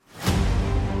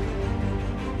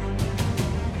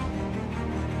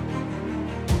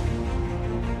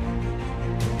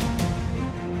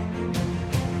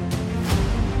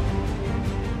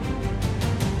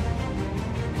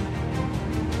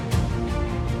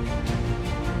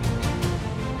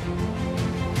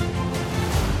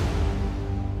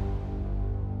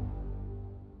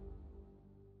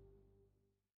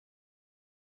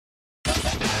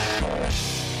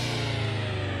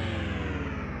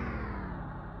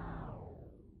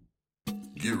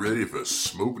Get ready for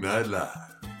Smoke Night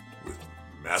Live with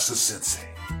Massa Sensei.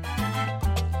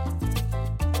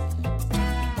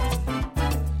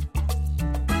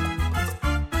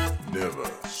 Never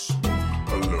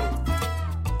smoke alone.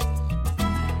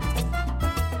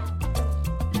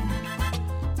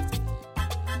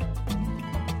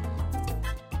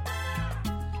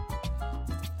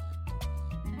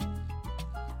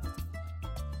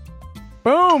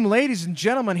 Boom, ladies and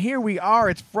gentlemen, here we are.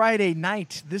 It's Friday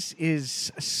night. This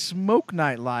is Smoke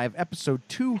Night Live, episode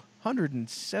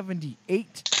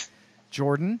 278.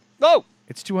 Jordan. Oh!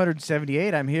 It's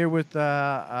 278. I'm here with,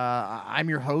 I'm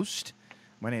your host.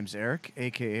 My name's Eric,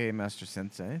 a.k.a. Master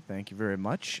Sensei. Thank you very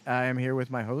much. I am here with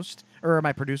my host, or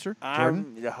my producer,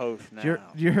 Jordan. I'm the host now.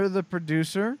 You're the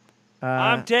producer.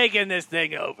 I'm taking this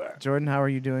thing over. Jordan, how are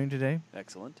you doing today?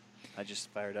 Excellent. I just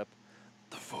fired up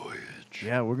the Voyage.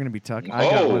 Yeah, we're going to be talking. I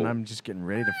got one. I'm just getting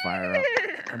ready to fire up.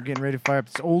 I'm getting ready to fire up.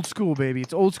 It's old school, baby.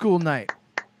 It's old school night.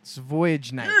 It's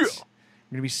Voyage night. Yeah. I'm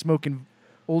going to be smoking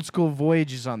old school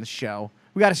Voyages on the show.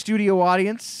 We got a studio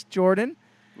audience, Jordan.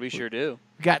 We sure do.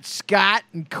 We got Scott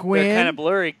and Quinn. They're kind of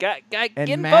blurry. Get and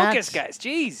in Matt. focus, guys.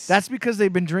 Jeez. That's because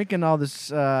they've been drinking all this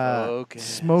Focus.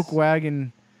 smoke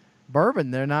wagon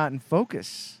bourbon. They're not in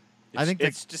focus. I think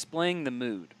it's displaying the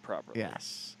mood properly.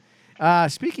 Yes.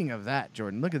 Speaking of that,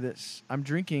 Jordan, look at this. I'm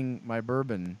drinking my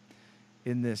bourbon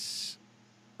in this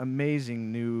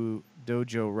amazing new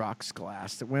Dojo Rocks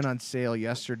glass that went on sale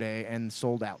yesterday and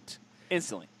sold out.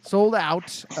 Instantly. Sold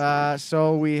out.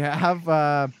 So we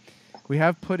have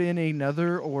put in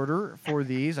another order for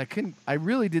these. I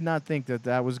really did not think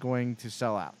that was going to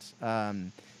sell out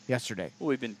yesterday. Well,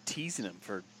 we've been teasing them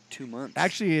for 2 months.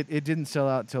 Actually, it didn't sell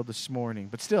out until this morning.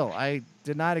 But still, I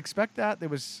did not expect that. There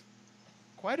was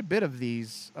quite a bit of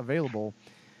these available,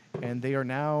 and they are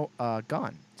now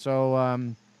gone.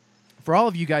 So for all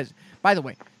of you guys, by the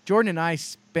way, Jordan and I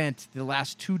spent the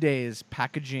last 2 days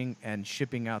packaging and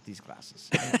shipping out these glasses.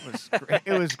 And it was great.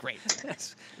 It was great.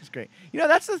 It was great. You know,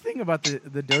 that's the thing about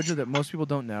the dojo that most people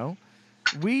don't know.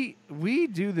 We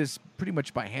do this pretty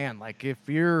much by hand. Like if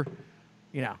we're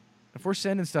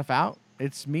sending stuff out,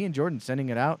 it's me and Jordan sending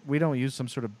it out. We don't use some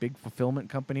sort of big fulfillment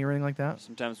company or anything like that.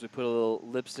 Sometimes we put a little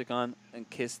lipstick on and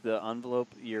kiss the envelope,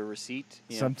 your receipt.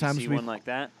 Sometimes if you see one like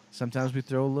that. Sometimes we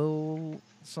throw a little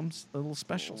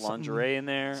special Lingerie in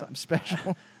there. Something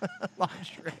special.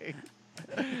 Lingerie.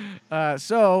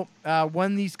 So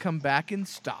when these come back in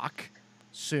stock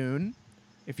soon,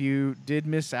 if you did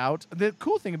miss out, the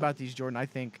cool thing about these, Jordan, I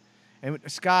think, and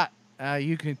Scott,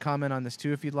 you can comment on this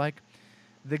too if you'd like.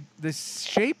 The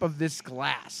shape of this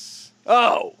glass.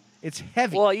 Oh, it's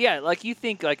heavy. Well, yeah, like you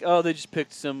think, like they just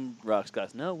picked some rocks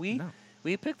glass. No, we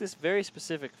picked this for a very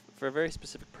specific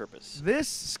purpose. This,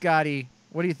 Scotty,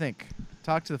 what do you think?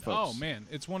 Talk to the folks. Oh man,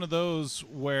 it's one of those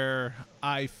where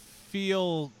I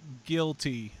feel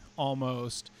guilty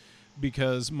almost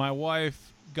because my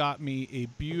wife got me a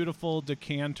beautiful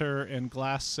decanter and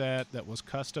glass set that was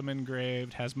custom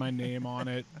engraved, has my name on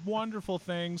it, wonderful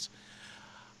things.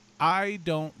 I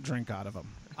don't drink out of them.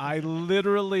 I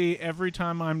literally, every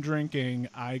time I'm drinking,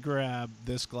 I grab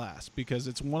this glass because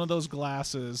it's one of those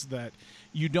glasses that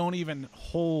you don't even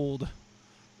hold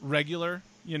regular,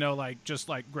 like just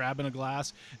like grabbing a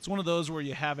glass. It's one of those where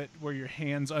you have it where your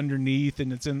hand's underneath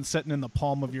and it's sitting in the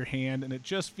palm of your hand and it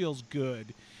just feels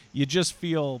good. You just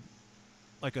feel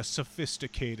like a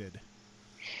sophisticated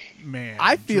man.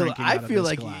 I feel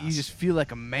like glass. You just feel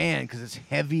like a man because it's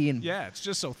heavy and yeah, it's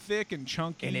just so thick and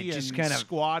chunky and it just and kind of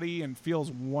squatty and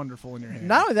feels wonderful in your hand.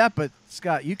 Not only that, but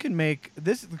Scott, you can make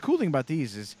this. The cool thing about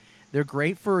these is they're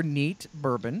great for neat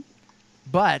bourbon,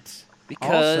 but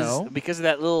also because of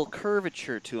that little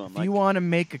curvature to them. If you want to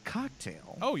make a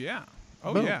cocktail, oh yeah,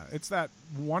 boom. it's that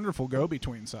wonderful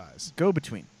go-between size.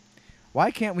 Go-between. Why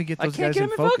can't we get those guys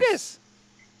in focus?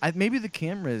 Maybe the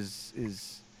camera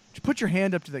is. Put your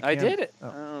hand up to the camera. I did it.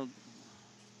 Oh,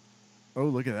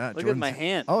 look at that. Look at my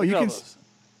hand. Oh, you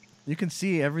can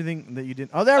see everything that you did.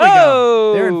 Oh, there we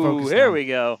go. They're in focus. There we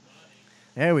go.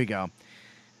 There we go.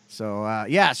 So,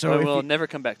 yeah. So we'll never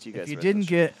come back to you guys. If you didn't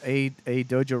get a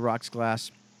Dojo Rocks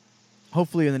glass,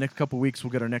 hopefully in the next couple weeks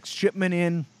we'll get our next shipment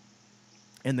in.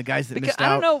 And the guys that missed out. I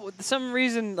don't know. For some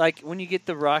reason, like when you get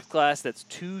the rock glass that's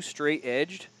too straight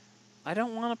edged, I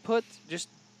don't want to put just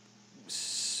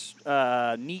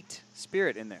neat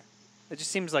spirit in there. It just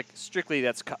seems like strictly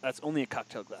that's only a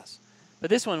cocktail glass.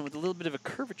 But this one with a little bit of a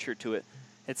curvature to it,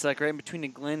 it's like right in between a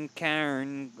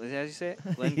Glencairn, how do you say it?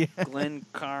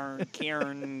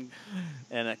 Glencairn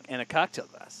and a cocktail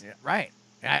glass. Yeah, right.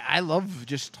 I love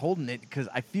just holding it because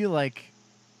I feel like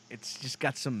it's just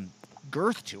got some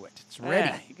girth to it. It's ready.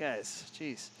 Yeah, you guys,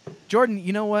 jeez. Jordan,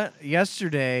 you know what?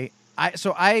 Yesterday, I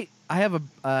have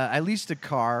I leased a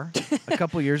car a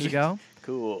couple years ago.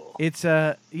 Cool. It's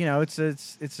a it's a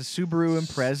Subaru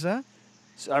Impreza.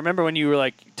 So I remember when you were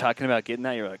like talking about getting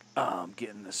that, you were like, "Oh, I'm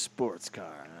getting the sports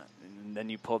car," and then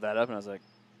you pulled that up, and I was like,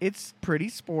 It's pretty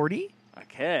sporty.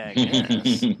 "Okay, I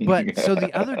guess." But so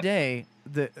the other day,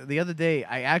 the other day,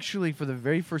 I actually for the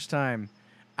very first time,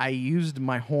 I used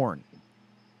my horn.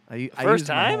 I First used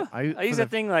my time? horn. I use that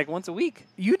thing like once a week.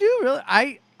 You do really?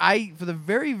 I for the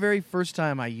very very first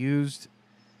time I used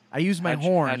my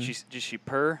horn. Did she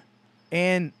purr?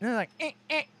 And like,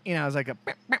 I was like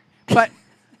but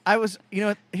I was,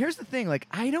 here's the thing. Like,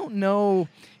 I don't know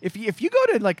if you go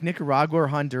to like Nicaragua or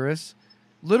Honduras,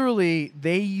 literally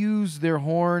they use their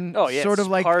horn Oh yeah, sort it's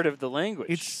of like part of the language.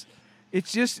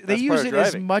 It's just they That's use part it of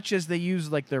as driving. much as they use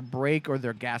like their brake or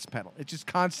their gas pedal. It's just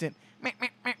constant.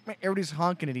 Everybody's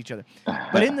honking at each other.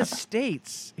 But in the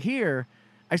States here,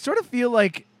 I sort of feel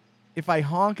like if I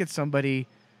honk at somebody,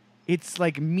 it's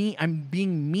like I'm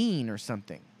being mean or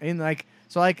something. And like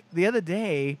the other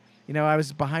day, I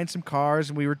was behind some cars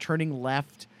and we were turning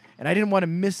left, and I didn't want to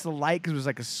miss the light because it was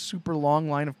like a super long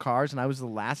line of cars, and I was the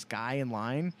last guy in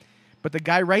line. But the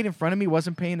guy right in front of me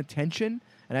wasn't paying attention,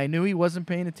 and I knew he wasn't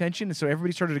paying attention, and so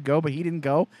everybody started to go, but he didn't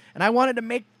go. And I wanted to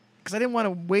because I didn't want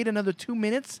to wait another 2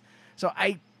 minutes, so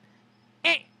I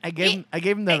gave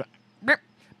him the,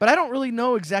 but I don't really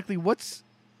know exactly what's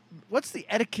the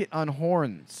etiquette on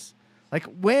horns. Like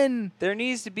when There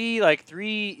needs to be like there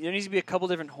needs to be a couple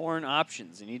different horn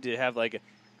options. You need to have like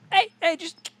hey,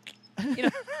 just,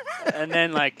 and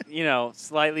then like,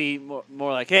 slightly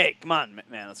more like, hey, come on,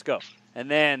 man, let's go. And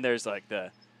then there's like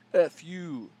the F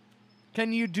you.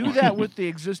 can you do that with the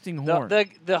existing horn?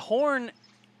 The horn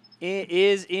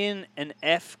is in an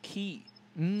F key.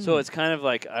 So it's kind of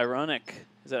like ironic.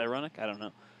 Is that ironic? I don't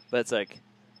know. But it's like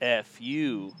F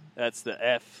you. That's the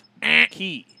F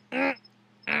key.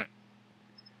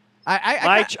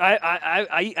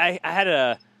 I had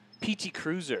a PT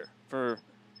Cruiser for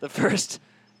the first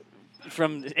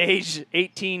from age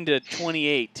 18 to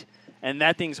 28, and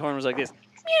that thing's horn was like this.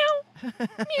 Meow,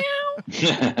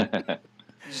 meow.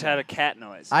 Just had a cat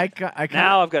noise.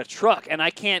 Now I've got a truck, and I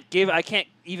can't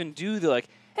even do the like,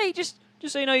 hey, just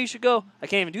so you know you should go. I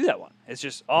can't even do that one. It's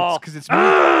just all because it's me.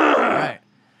 Right.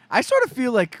 I sort of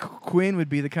feel like Quinn would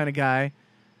be the kind of guy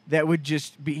that would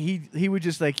just be he would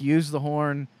just like use the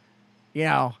horn,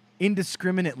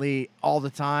 indiscriminately all the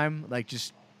time, like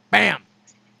just bam.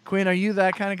 Quinn, are you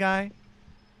that kind of guy?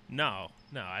 No,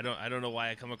 I don't know why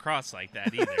I come across like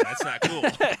that either. That's not cool.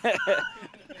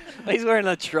 He's wearing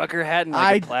a trucker hat and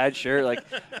like a plaid shirt, like.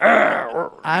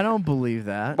 I don't believe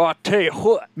that. But I tell you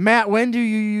what, Matt, when do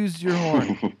you use your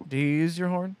horn? Do you use your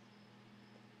horn?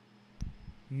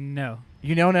 No.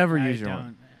 You don't ever use I your horn.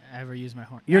 don't ever use my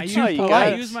horn. You're I too use,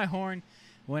 polite. I use my horn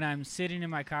when I'm sitting in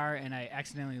my car and I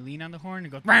accidentally lean on the horn and it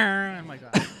goes. I'm like, oh,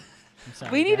 I'm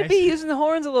sorry, we need to guys. be using the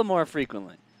horns a little more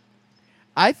frequently.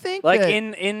 I think Like that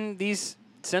in these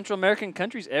Central American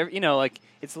countries, like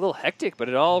it's a little hectic, but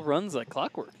it all runs like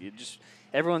clockwork.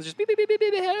 Everyone's just beep beep beep beep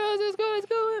beep. Let's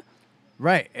go.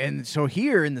 right, and so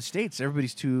here in the States,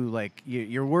 everybody's too like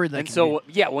you're worried. Like, And so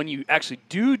when you actually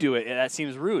do it, that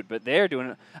seems rude. But they're doing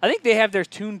it. I think they have theirs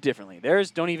tuned differently.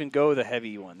 Theirs don't even go the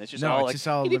heavy one. It's just all it's like just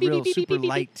all beep, the beep, real beep, beep, super beep, beep, beep.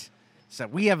 light. So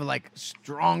we have like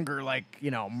stronger, like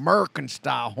Merkin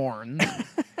style horns.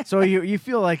 So you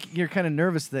feel like you're kind of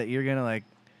nervous that you're gonna like,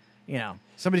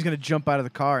 somebody's gonna jump out of the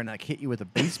car and like hit you with a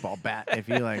baseball bat if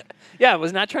you like. Yeah, I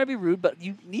was not trying to be rude, but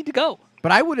you need to go.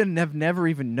 But I wouldn't have never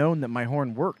even known that my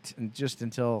horn worked, and just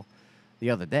until the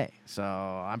other day. So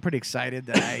I'm pretty excited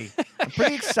that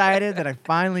I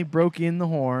finally broke in the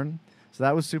horn. So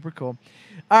that was super cool.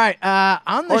 All right,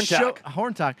 on the Horn show, talk.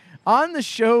 horn talk. On the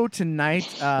show tonight,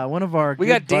 one of our We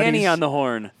good got Danny buddies- on the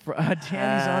horn.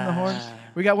 Danny's on the horn.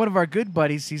 We got one of our good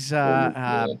buddies. He's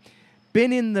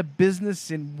been in the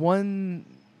business in one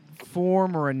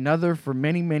form or another for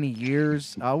many, many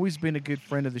years. Always been a good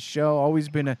friend of the show. Always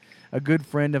been a good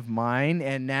friend of mine.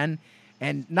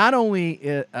 And not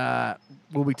only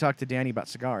will we talk to Danny about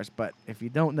cigars, but if you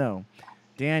don't know,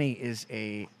 Danny is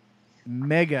a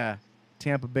mega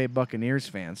Tampa Bay Buccaneers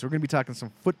fan. So we're going to be talking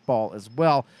some football as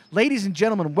well. Ladies and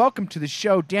gentlemen, welcome to the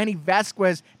show, Danny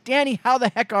Vasquez. Danny, how the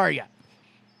heck are you?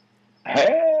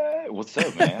 Hey, what's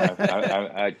up, man?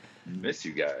 I miss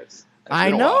you guys. It's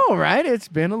I been a know, while. right? It's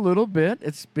been a little bit.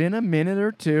 It's been a minute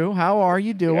or two. How are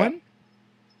you doing?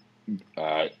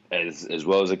 As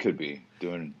well as it could be.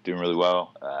 Doing really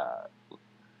well.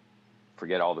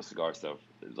 Forget all the cigar stuff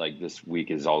like this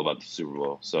week is all about the Super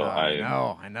Bowl. So I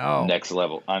know. next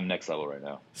level. I'm next level right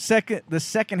now. The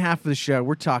second half of the show,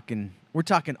 we're talking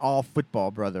all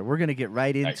football, brother. We're gonna get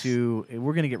right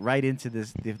into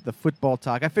this the football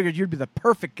talk. I figured you'd be the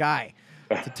perfect guy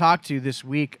to talk to this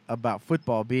week about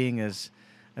football, being as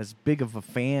big of a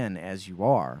fan as you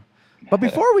are. But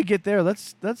before we get there,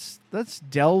 let's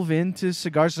delve into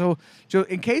cigars. So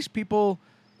in case people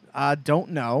don't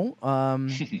know,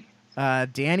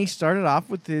 Danny started off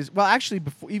with his. Well, actually,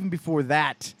 before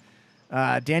that,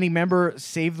 Danny, remember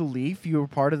Save the Leaf? You were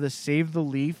part of the Save the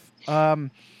Leaf. There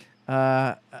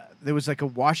was like a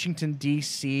Washington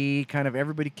D.C. kind of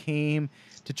everybody came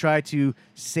to try to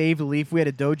save the leaf. We had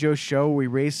a dojo show where we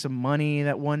raised some money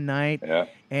that one night. Yeah.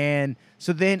 And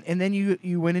so then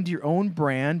you went into your own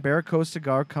brand, Barraco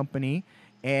Cigar Company,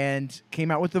 and came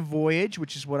out with the Voyage,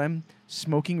 which is what I'm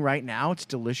smoking right now. It's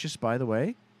delicious, by the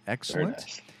way. Excellent. Very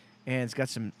nice. And it's got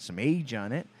some age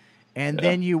on it. And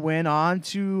then you went on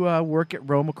to work at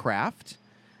Roma Craft.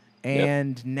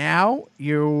 And now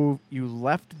you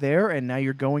left there, and now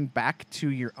you're going back to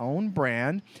your own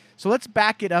brand. So let's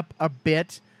back it up a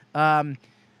bit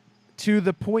to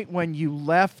the point when you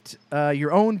left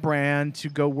your own brand to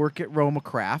go work at Roma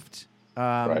Craft.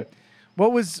 Right.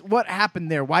 What happened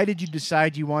there? Why did you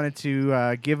decide you wanted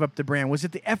to give up the brand? Was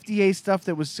it the FDA stuff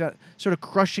that was sort of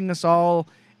crushing us all,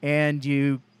 and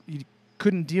you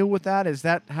couldn't deal with that? Is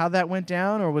that how that went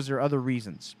down, or was there other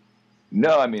reasons?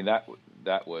 No, I mean that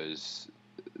was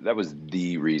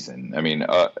the reason. I mean,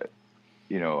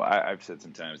 I've said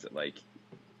sometimes that, like,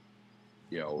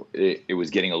 it was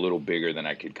getting a little bigger than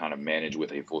I could kind of manage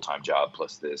with a full-time job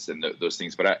plus this and those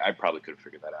things. But I probably could have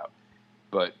figured that out.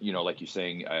 But, like you're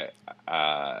saying,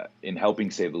 in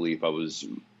helping Save the Leaf, I was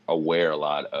aware a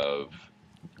lot of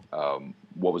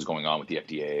what was going on with the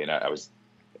FDA, and I was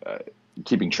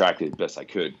keeping track as best I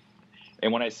could.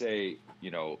 And when I say,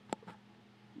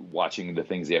 watching the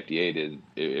things the FDA did,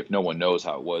 if no one knows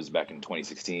how it was back in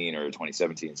 2016 or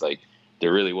 2017, it's like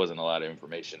there really wasn't a lot of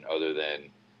information other than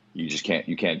you can't,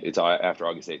 it's after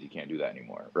August 8th, you can't do that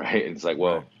anymore, right? And it's like,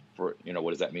 well, for,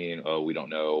 what does that mean? Oh, we don't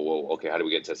know. Well, okay, how do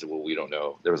we get tested? Well, we don't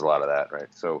know. There was a lot of that,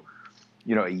 right? So,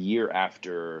 a year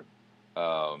after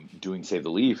doing Save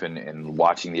the Leaf and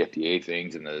watching the FDA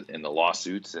things and the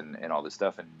lawsuits and all this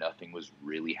stuff, and nothing was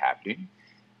really happening,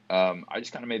 I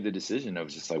just kind of made the decision. I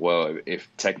was just like, well, if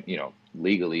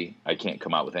legally I can't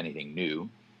come out with anything new,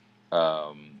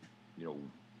 what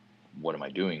am I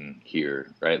doing here,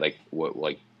 right? Like what?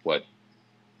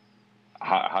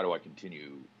 How do I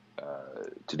continue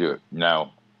to do it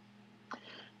now?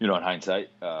 In hindsight,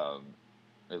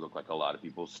 it looked like a lot of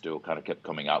people still kind of kept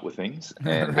coming out with things,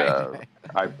 and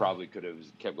I probably could have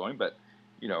kept going, but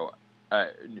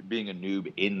being a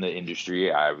noob in the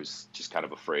industry, I was just kind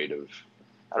of afraid of.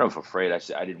 I don't know if afraid. I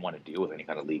didn't want to deal with any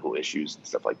kind of legal issues and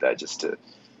stuff like that, just to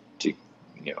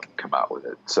come out with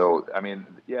it. So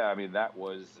that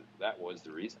was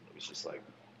the reason. It was just like,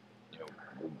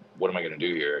 what am I going to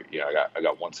do here? I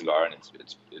got one cigar, and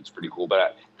it's pretty cool. But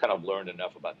I kind of learned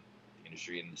enough about the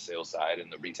industry and the sales side and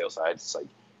the retail side. It's like,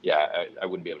 I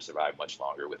wouldn't be able to survive much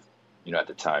longer with, at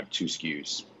the time, 2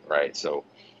 SKUs, right? So,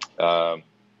 and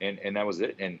that was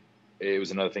it. And it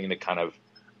was another thing that kind of,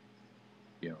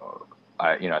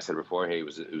 I said before, hey, it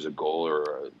was a goal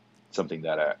or something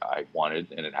that I wanted,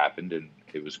 and it happened, and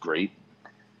it was great.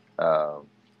 I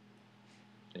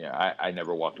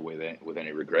never walked away with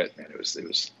any regret, man. It was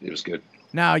good.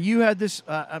 Now you had this.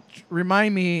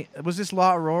 Remind me, was this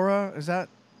La Aurora? Is that?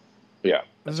 Yeah.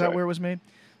 Is that right, where it was made?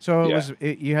 So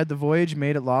you had the Voyage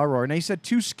made at La Aurora. Now you said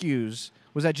 2 SKUs.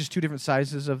 Was that just 2 different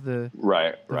sizes of the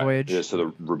Voyage? Yeah, so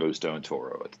the Robusto and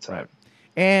Toro at the time. Right.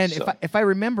 And if I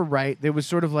remember right, there was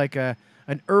sort of like an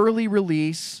early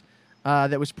release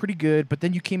that was pretty good, but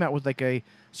then you came out with like a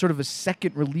sort of a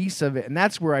second release of it, and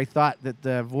that's where I thought that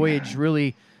the Voyage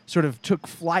really sort of took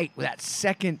flight. That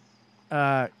second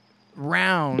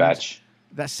round batch.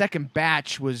 That second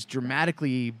batch was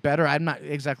dramatically better. I'm not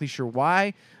exactly sure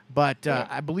why, but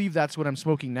I believe that's what I'm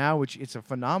smoking now, which it's a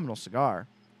phenomenal cigar.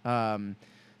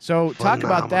 So talk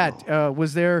about that.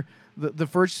 Was there the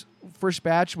first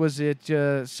batch? Was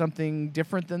it something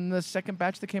different than the second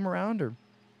batch that came around, or?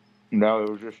 No, it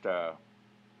was just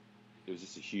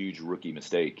a huge rookie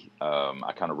mistake.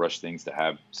 I kind of rushed things to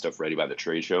have stuff ready by the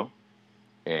trade show,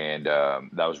 and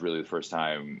that was really the first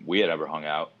time we had ever hung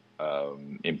out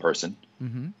in person.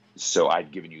 Mm-hmm. So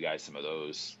I'd given you guys some of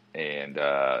those, and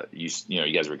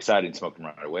you guys were excited, smoking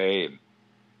right away,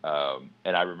 and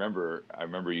I remember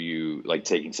you like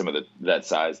taking some of that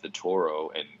size, the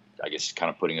Toro, and I guess kind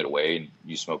of putting it away, and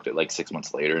you smoked it like 6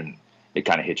 months later, and it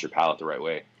kind of hit your palate the right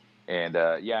way.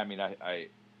 yeah, I mean, I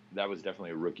that was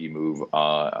definitely a rookie move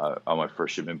on my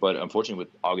first shipment. But unfortunately,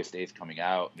 with August 8th coming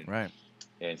out, Right.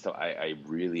 and so I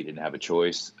really didn't have a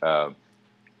choice.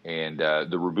 And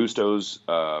the Robustos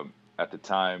at the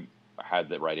time had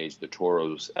the right age. The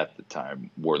Toros at the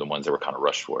time were the ones that were kind of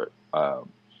rushed for it, and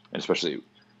especially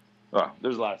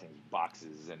there's a lot of things,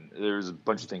 boxes, and there's a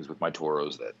bunch of things with my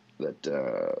Toros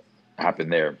that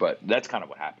happened there. But that's kind of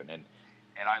what happened, and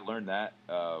I learned that,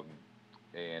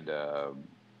 and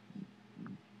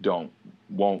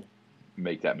won't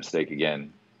make that mistake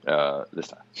again this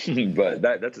time. But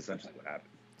that's essentially what happened.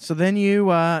 So then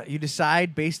you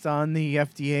decide based on the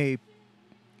FDA,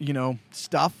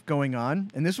 stuff going on,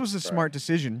 and this was a smart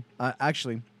decision,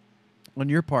 actually, on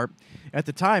your part at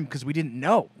the time, because we didn't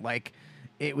know. Like,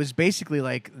 it was basically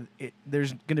like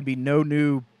there's going to be no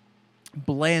new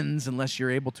blends unless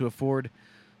you're able to afford,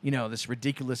 this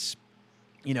ridiculous,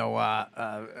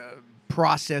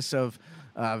 process of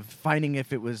finding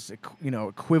if it was,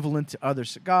 equivalent to other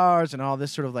cigars and all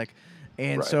this sort of like.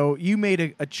 And so you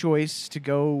made a choice to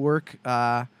go work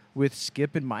with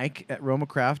Skip and Mike at Roma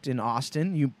Craft in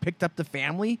Austin. You picked up the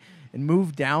family and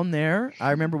moved down there.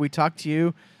 I remember we talked to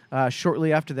you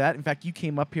shortly after that. In fact, you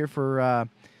came up here for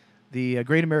the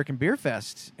Great American Beer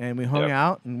Fest, and we hung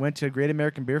out and went to Great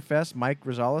American Beer Fest. Mike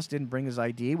Rosales didn't bring his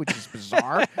ID, which is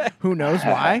bizarre. Who knows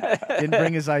why? Didn't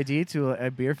bring his ID to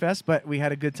a beer fest, but we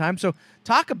had a good time. So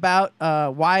talk about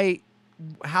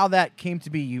how that came to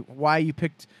be. Why you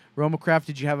picked Roma Craft.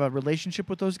 Did you have a relationship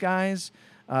with those guys?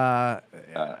 That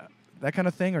kind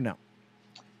of thing, or no?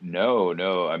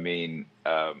 No. I mean,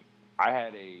 I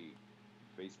had a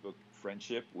Facebook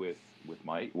friendship with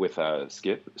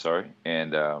Skip,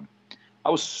 and I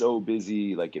was so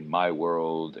busy, like, in my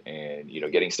world, and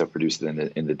getting stuff produced in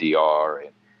the DR,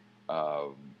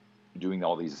 and doing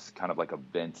all these kind of like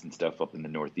events and stuff up in the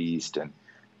Northeast, and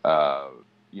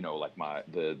like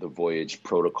the Voyage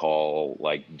Protocol,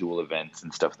 like, dual events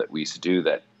and stuff that we used to do.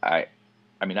 That I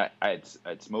had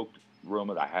smoked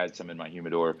Roma. I had some in my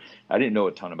humidor. I didn't know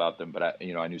a ton about them, but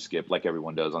I knew Skip, like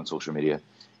everyone does on social media.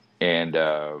 And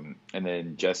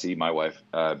then Jessie, my wife,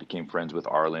 became friends with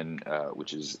Arlen,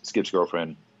 which is Skip's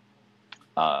girlfriend,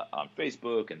 on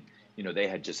Facebook. And, they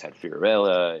had just had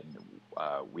Fiorella, and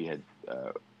we had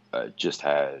just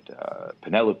had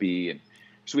Penelope. And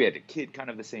so we had a kid kind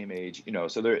of the same age,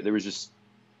 so there was just,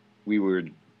 we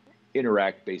would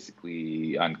interact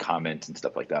basically on comments and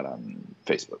stuff like that on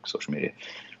Facebook, social media.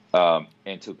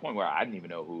 And to the point where I didn't even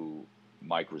know who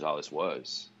Mike Rosales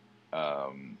was.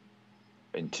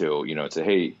 Until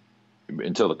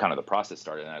until the kind of the process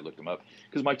started, and I looked him up,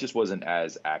 because Mike just wasn't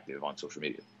as active on social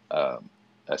media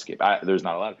as Skip. There's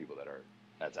not a lot of people that are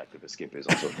as active as Skip is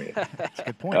on social media. That's a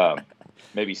good point.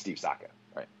 Maybe Steve Saka,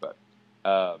 right? But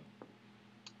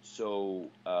so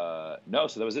that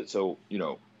was it. So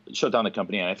shut down the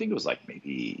company, and I think it was like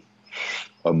maybe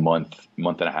a month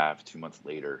and a half, 2 months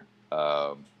later,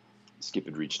 Skip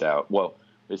had reached out. Well,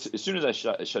 as soon as I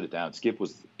shut it down, Skip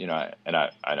was, and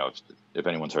I know if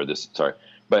anyone's heard this, sorry,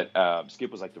 but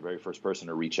Skip was like the very first person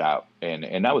to reach out,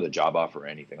 and not with a job offer or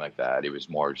anything like that. It was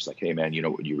more just like, hey man,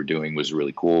 what you were doing was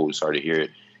really cool. Sorry to hear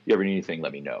it. You ever need anything,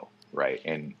 let me know, right?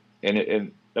 And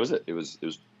that was it. It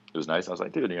was nice. I was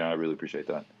like, dude, I really appreciate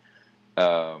that.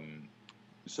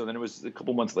 So then it was a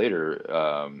couple months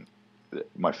later.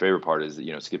 My favorite part is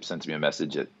that Skip sends me a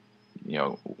message at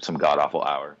some god awful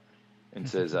hour, and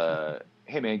says,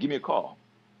 hey man, give me a call.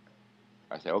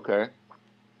 I say, okay.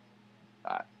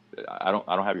 I don't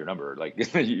have your number. Like,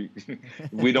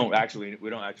 we don't actually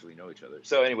know each other.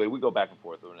 So anyway, we go back and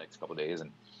forth over the next couple of days,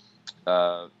 and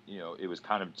it was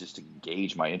kind of just to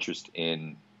gauge my interest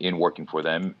in working for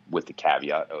them, with the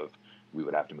caveat of we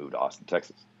would have to move to Austin,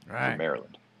 Texas, from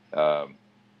Maryland.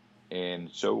 And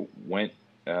so went.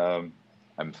 I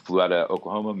flew out of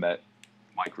Oklahoma, met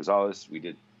Mike Rosales. We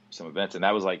did some events, and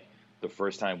that was like the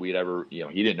first time we'd ever, he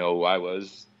didn't know who I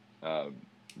was,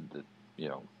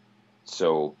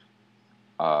 so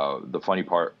the funny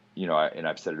part, and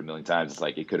I've said it a million times, it's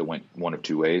like it could have went one of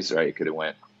two ways, right? It could have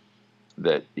went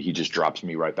that he just drops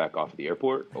me right back off at the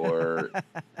airport, or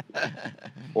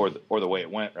the way it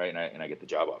went, right? And I get the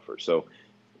job offer. So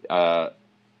that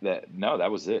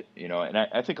was it, and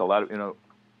I think a lot of,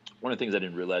 one of the things I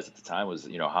didn't realize at the time was,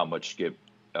 how much Skip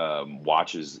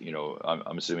watches,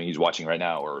 I'm assuming he's watching right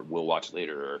now, or will watch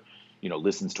later, or,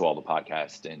 listens to all the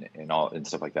podcasts and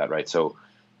stuff like that. Right. So,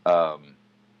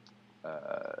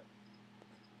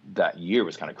 that year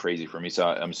was kind of crazy for me. So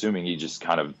I'm assuming he just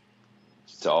kind of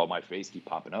saw my face keep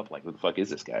popping up, like, who the fuck is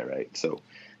this guy? Right. So,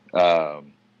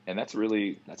 and that's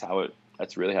how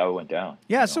that's really how it went down.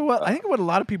 Yeah, you so know? what I think what a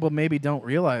lot of people maybe don't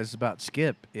realize about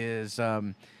Skip is,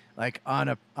 like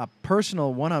on a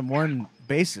personal one-on-one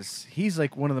basis, he's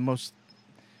like one of the most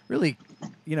really,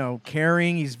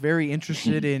 caring. He's very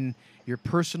interested in your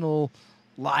personal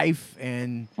life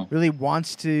and really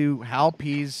wants to help.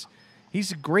 He's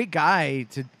a great guy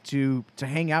to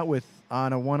hang out with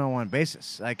on a one-on-one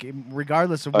basis. Like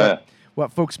regardless of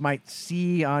what folks might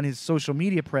see on his social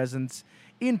media presence,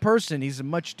 in person he's a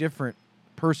much different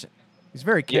person. He's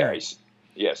very caring.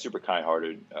 Super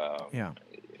kind-hearted.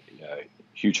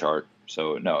 Huge heart.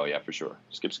 So no, yeah, for sure.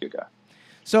 Skip's a good guy.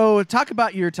 So talk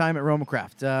about your time at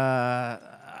Romacraft.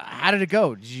 How did it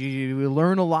go? Did you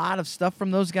learn a lot of stuff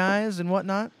from those guys and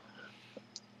whatnot?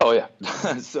 Oh yeah.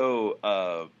 So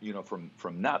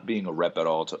from not being a rep at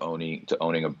all to owning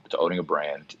a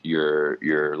brand, your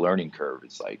learning curve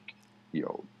is like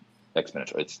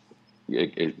exponential.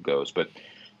 It goes, but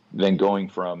then going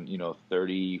from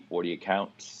 30, 40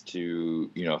 accounts to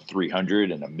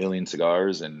 300 and 1 million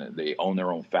cigars, and they own their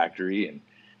own factory and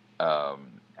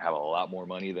have a lot more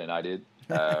money than I did.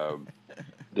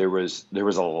 There was a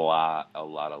lot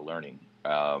of learning.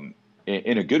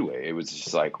 In a good way. It was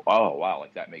just like, oh wow,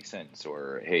 like that makes sense.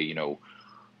 Or hey,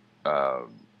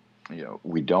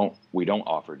 we don't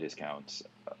offer discounts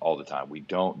all the time. We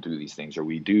don't do these things, or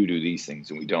we do these things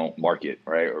and we don't market,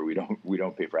 right? Or we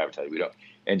don't pay for advertising.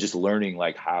 And just learning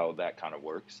like how that kind of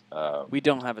works. We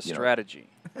don't have a strategy.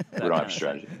 We don't have a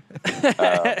strategy.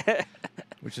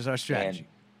 Which is our strategy.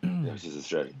 Which is a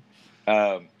strategy.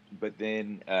 But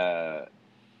then, and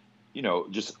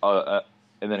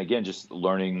then again, just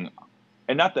learning.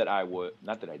 And not that I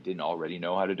didn't already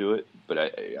know how to do it, but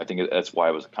I think that's why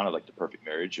it was kind of like the perfect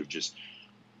marriage of just,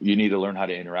 you need to learn how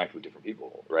to interact with different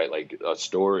people, right? Like a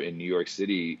store in New York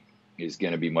City is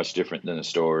going to be much different than a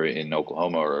store in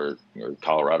Oklahoma or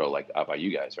Colorado, like out by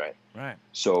you guys, right? Right.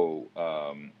 So,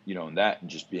 in that,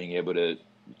 just being able to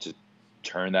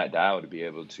turn that dial to be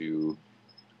able to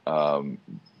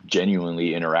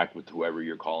genuinely interact with whoever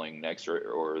you're calling next,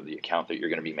 or the account that you're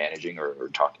going to be managing or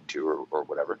talking to or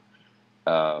whatever.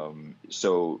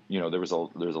 So there was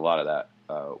a lot of that,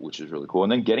 which is really cool.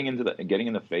 And then getting in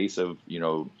the face of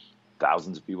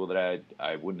thousands of people that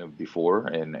I wouldn't have before,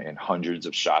 and hundreds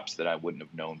of shops that I wouldn't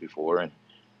have known before, and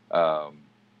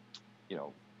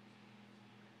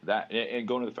that, and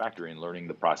going to the factory and learning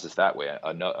the process that way,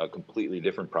 a completely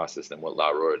different process than what La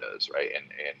Aurora does, right? And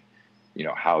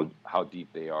how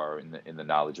deep they are in the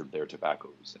knowledge of their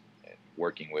tobaccos, and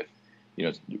working with,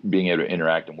 being able to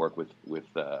interact and work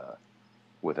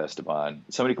with Esteban.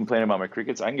 Somebody complaining about my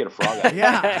crickets. I can get a frog out.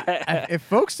 Yeah. If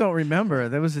folks don't remember,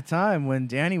 there was a time when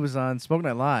Danny was on Smoke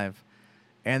Night Live,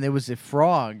 and there was a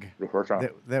frog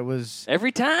that was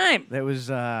every time. That was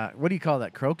what do you call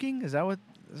that? Croaking? Is that what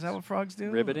frogs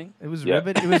do? Ribbiting. It was It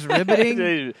was ribbiting.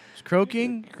 It was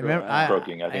croaking. Remember?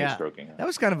 Croaking. I think it's croaking. That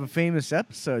was kind of a famous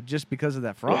episode just because of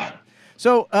that frog.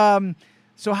 So,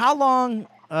 so how long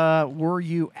were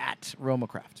you at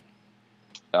Romacraft?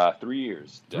 3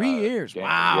 years. 3 years.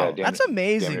 Wow, that's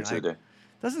amazing.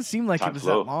 Doesn't seem like time it was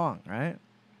flew. that long, right?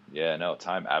 Yeah, no,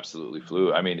 time absolutely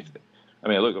flew.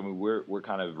 We're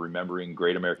kind of remembering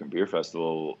Great American Beer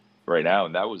Festival right now,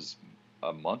 and that was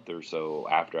a month or so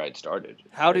after I'd started.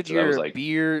 How did your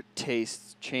beer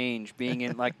tastes change being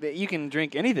in, like, you can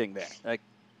drink anything there? Like,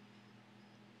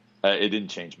 it didn't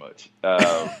change much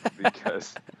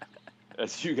because,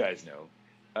 as you guys know,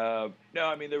 I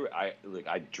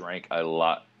drank a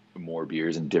lot more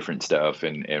beers and different stuff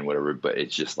and whatever, but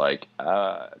it's just like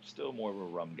I'm still more of a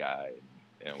rum guy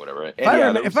and whatever.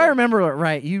 And if I remember it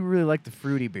right, you really like the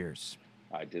fruity beers.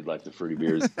 I did like the fruity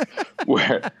beers,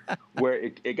 where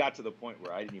it got to the point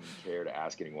where I didn't even care to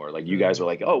ask anymore. Like, you guys were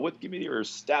like, "Oh, give me your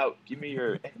stout. Do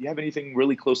you have anything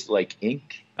really close to like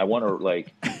ink? I want to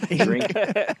like drink.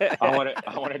 I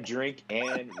want to drink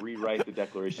and rewrite the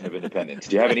Declaration of Independence.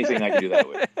 Do you have anything I can do that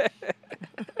with?"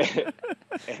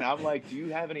 And I'm like, "Do you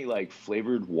have any like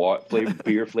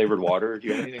beer flavored water? Do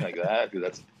you have anything like that?"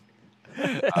 Because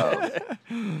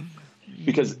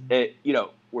that's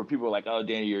where people are like, "Oh,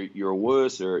 Danny, you're a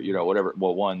wuss," or whatever.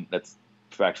 Well, one, that's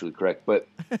factually correct, but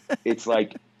it's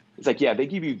like, yeah, they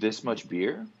give you this much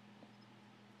beer,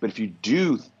 but if you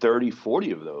do 30,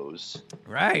 40 of those,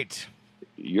 right,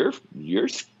 you're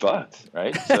fucked,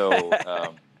 right? So,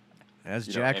 as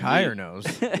Jack Heyer knows,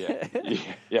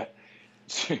 yeah,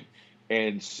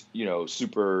 and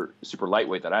super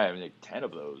lightweight that I am, like 10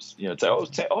 of those, it's like,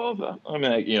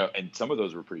 and some of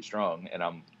those were pretty strong, and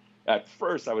at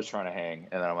first I was trying to hang,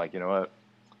 and then I'm like, you know what?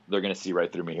 They're going to see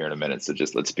right through me here in a minute, so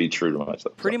just let's be true to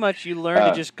myself. Pretty much you learn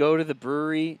to just go to the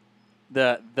brewery,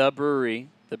 the brewery,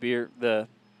 the beer, the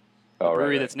Oh,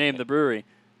 brewery right. that's named the brewery,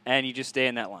 and you just stay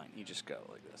in that line. You just go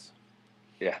like this.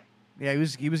 Yeah. Yeah,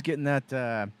 he was getting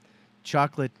that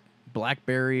chocolate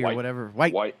blackberry or White- whatever.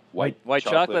 White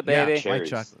chocolate, baby. White cherries.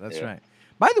 chocolate. That's Yeah. right.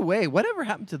 By the way, whatever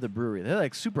happened to the brewery? They're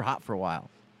like super hot for a while.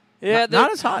 Yeah,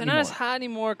 Not as hot they're not as anymore. hot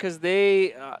anymore because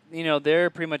they, they're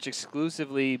pretty much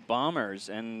exclusively bombers,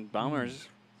 and bombers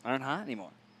aren't hot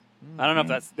anymore. I don't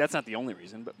know if that's not the only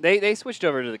reason, but they switched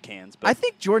over to the cans. But I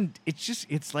think Jordan,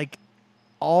 it's like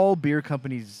all beer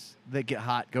companies that get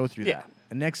hot go through Yeah. that.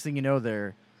 And next thing you know,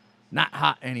 they're not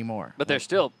hot anymore. but they're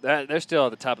still at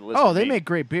the top of the list. Oh, for they me. make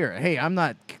great beer. Hey, I'm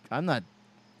not. I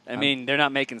mean, they're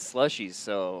not making slushies,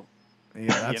 so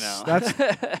Yeah, you know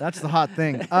that's the hot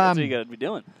thing. that's what you got to be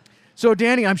doing. So,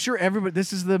 Danny, I'm sure everybody.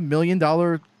 This is the $1 million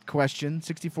question,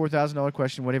 $64,000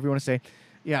 question, whatever you want to say.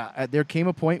 Yeah, there came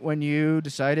a point when you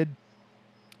decided,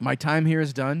 my time here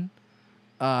is done.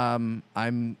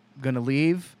 I'm gonna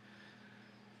leave.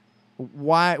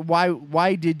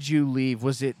 Why did you leave?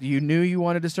 Was it you knew you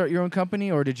wanted to start your own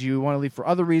company, or did you want to leave for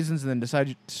other reasons and then decide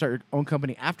to start your own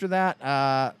company after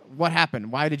that? What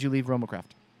happened? Why did you leave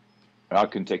Romacraft? I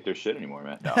couldn't take their shit anymore,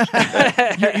 man. No.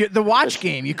 The watch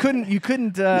game. You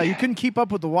couldn't keep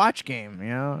up with the watch game. You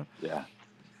know. Yeah.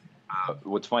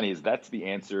 What's funny is that's the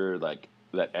answer like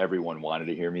that everyone wanted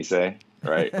to hear me say,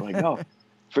 right? I'm like, no,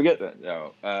 forget that.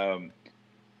 No.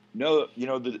 No,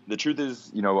 the truth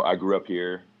is, I grew up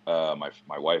here. My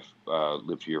wife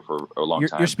lived here for a long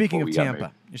time. You're speaking before of we got Tampa.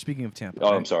 married. You're speaking of Tampa.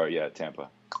 Oh, right? I'm sorry. Yeah, Tampa.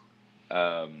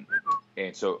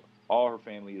 And so all her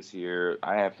family is here.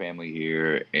 I have family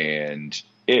here, and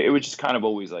it was just kind of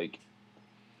always like,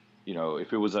 if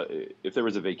there was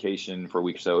a vacation for a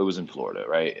week or so, it was in Florida,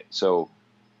 right? So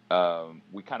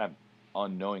we kind of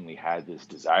unknowingly had this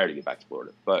desire to get back to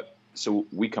Florida, but so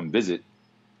we come visit,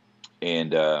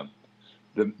 and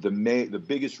the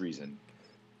biggest reason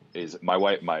is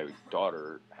my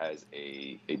daughter has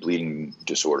a bleeding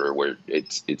disorder where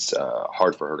it's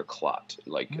hard for her to clot,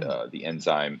 like the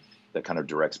enzyme that kind of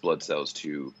directs blood cells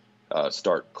to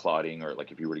start clotting, or like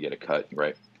if you were to get a cut,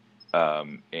 right?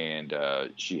 And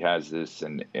she has this,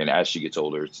 and as she gets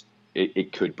older,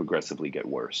 it could progressively get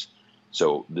worse.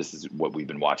 So this is what we've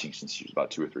been watching since she was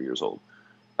about 2 or 3 years old.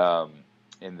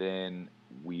 And then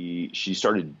she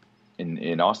started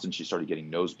in Austin. She started getting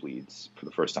nosebleeds for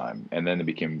the first time, and then it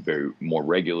became more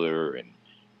regular, and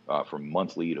from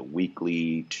monthly to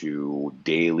weekly to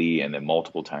daily, and then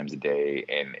multiple times a day.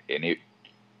 And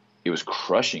it was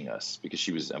crushing us because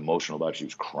she was emotional about it. She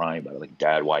was crying about it, like,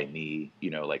 Dad, why me?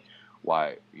 Like,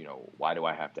 why do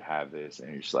I have to have this?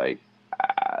 And you're just like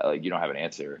you don't have an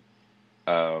answer.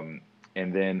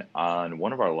 And then on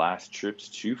one of our last trips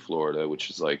to Florida, which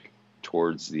was like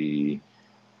towards the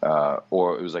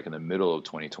or it was like in the middle of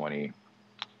 2020,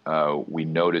 we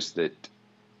noticed that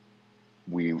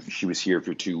she was here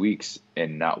for 2 weeks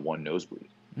and not one nosebleed,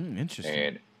 Interesting.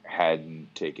 and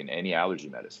hadn't taken any allergy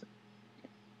medicine.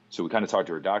 So we kind of talked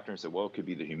to her doctor and said, well, it could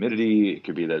be the humidity. It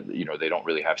could be that, they don't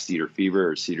really have cedar fever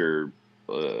or cedar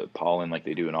pollen like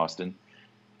they do in Austin.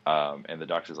 And the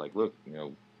doctor's like, look,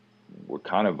 we're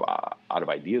kind of out of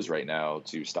ideas right now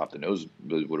to stop the nose.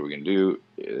 What are we going to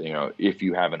do? If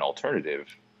you have an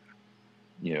alternative,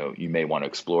 you may want to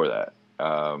explore that.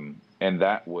 And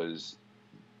that was,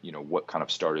 what kind of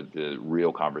started the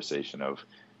real conversation of,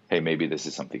 hey, maybe this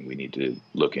is something we need to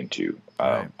look into.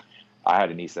 Right. I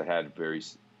had a niece that had very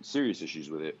serious issues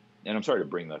with it, and I'm sorry to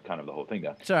bring the whole thing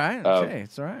down. It's all right. Okay,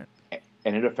 it's all right.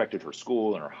 And it affected her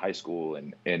school and her high school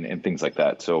and things like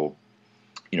that. So,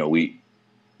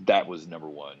 that was number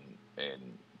one, and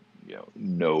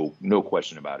no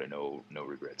question about it, no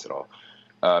regrets at all.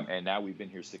 And now we've been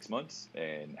here 6 months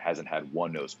and hasn't had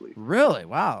one nosebleed. Really?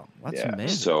 Wow, that's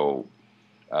amazing. So,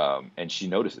 and she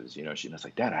notices, she's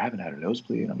like, Dad, I haven't had a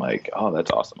nosebleed. And I'm like, oh, that's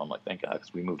awesome. I'm like, thank God,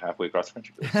 because we moved halfway across the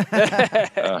country.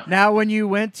 Now, when you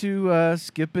went to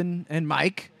Skip and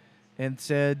Mike and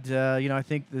said, I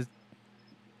think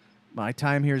my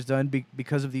time here is done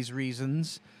because of these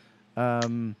reasons,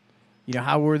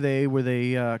 how were they? Were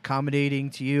they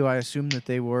accommodating to you? I assume that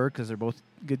they were, because they're both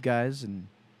good guys. And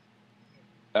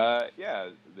yeah,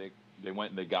 they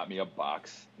went and they got me a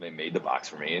box. They made the box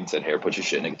for me and said, here, put your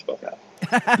shit in and get the fuck out.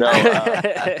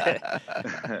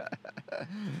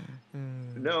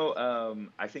 No,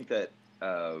 I think that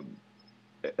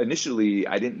initially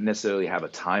I didn't necessarily have a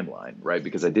timeline, right?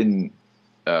 Because I didn't.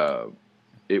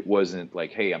 It wasn't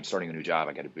like, hey, I'm starting a new job.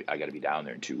 I got to be down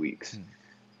there in 2 weeks.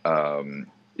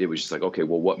 It was just like, okay,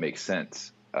 well, what makes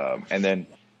sense? And then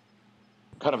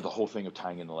kind of the whole thing of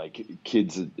tying into like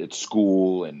kids at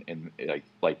school and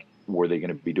like were they going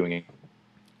to be doing it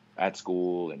at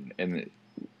school? And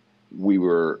we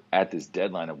were at this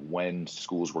deadline of when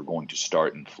schools were going to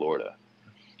start in Florida.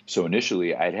 So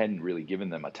initially, I hadn't really given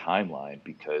them a timeline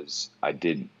because I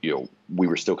did, we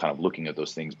were still kind of looking at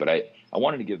those things, but I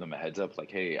wanted to give them a heads up,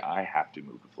 like, hey, I have to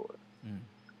move to Florida.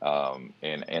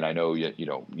 And I know, you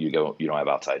don't have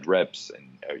outside reps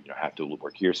and have to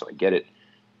work here. So I get it.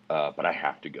 But I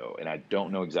have to go. And I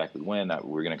don't know exactly when.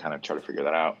 We're going to kind of try to figure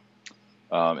that out.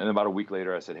 And about a week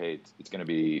later, I said, hey, it's going to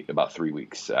be about 3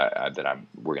 weeks that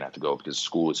we're going to have to go because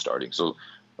school is starting. So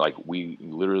like we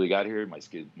literally got here. My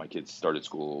kids started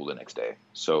school the next day.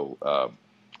 So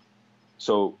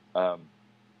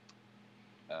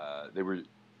they were,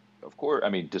 of course,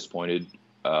 disappointed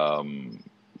to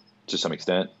some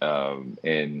extent.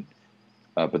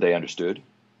 But they understood.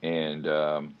 And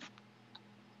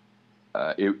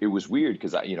it was weird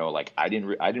because I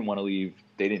didn't want to leave.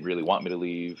 They didn't really want me to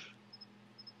leave,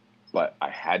 but I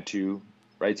had to,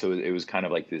 right? So it was kind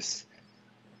of like this,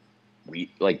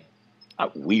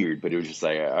 not weird, but it was just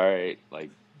like, all right, like,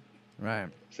 right,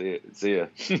 see ya.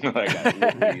 Like,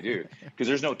 what do you do? Because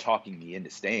there's no talking me into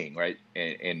staying, right?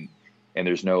 And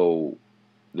there's no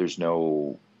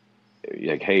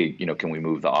like, hey, can we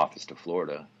move the office to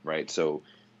Florida, right? So,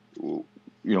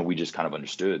 we just kind of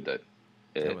understood that.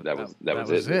 That was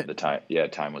it. The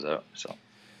time was up.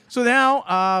 So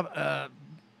now,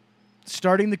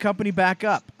 starting the company back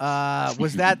up,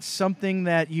 was that something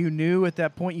that you knew at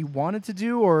that point you wanted to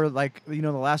do, or like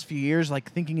the last few years,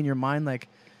 like thinking in your mind, like,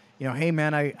 hey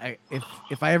man,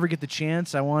 if I ever get the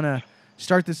chance, I want to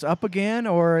start this up again,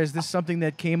 or is this something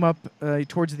that came up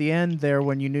towards the end there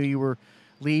when you knew you were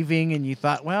leaving and you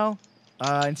thought, well,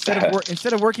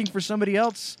 instead of working for somebody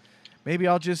else, maybe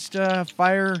I'll just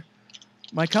fire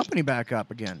my company back up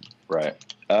again? Right.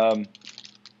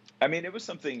 It was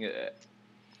something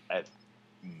I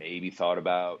maybe thought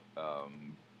about,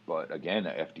 but again,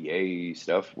 FDA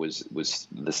stuff was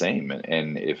the same,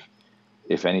 and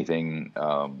if anything,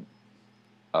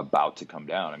 about to come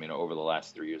down. Over the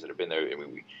last 3 years that I've been there,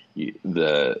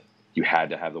 you had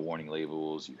to have the warning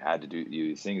labels, you had to do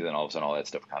these things, and all of a sudden all that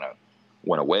stuff kind of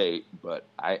went away. But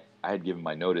I had given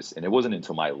my notice, and it wasn't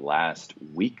until my last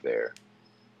week there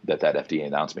that FDA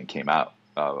announcement came out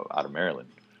of Maryland.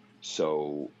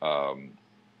 So, and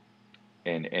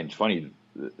it's funny,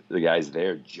 the guys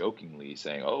there jokingly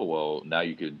saying, "Oh, well, now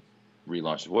you could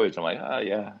relaunch the Voyage." I'm like,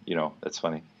 yeah, that's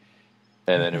funny.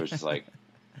 And then it was just like,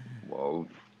 well,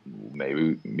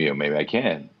 maybe I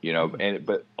can,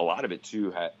 but a lot of it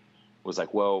too was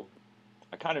like, well,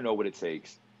 I kind of know what it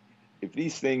takes. If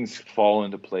these things fall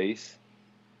into place,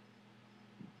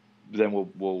 then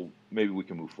we'll maybe we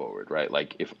can move forward, right?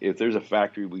 Like if there's a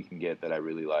factory we can get that I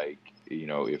really like,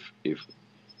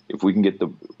 if we can get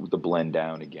the blend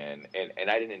down again, and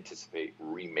I didn't anticipate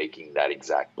remaking that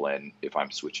exact blend if I'm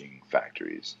switching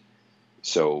factories.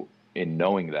 So in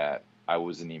knowing that, I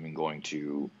wasn't even going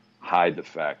to hide the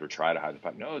fact or try to hide the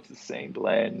fact. No, it's the same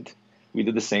blend. We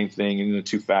did the same thing in the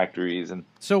two factories. And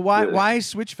so why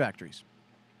switch factories?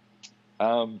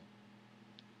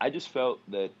 I just felt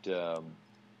that.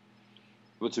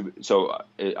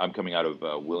 I'm coming out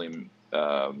of William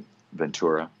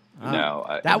Ventura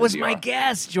now. That was my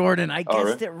guess, Jordan. I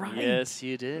guessed it right. Yes,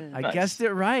 you did. I guessed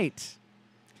it right.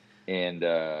 And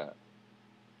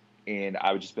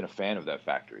I've just been a fan of that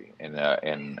factory, and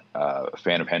a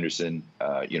fan of Henderson.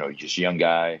 Just a young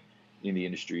guy in the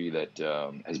industry that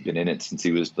has been in it since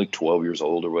he was like 12 years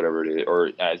old or whatever it is,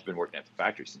 or has been working at the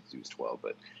factory since he was 12.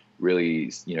 But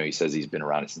really, he says he's been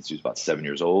around it since he was about 7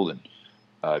 years old, and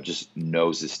just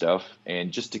knows his stuff.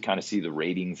 And just to kind of see the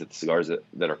ratings that the cigars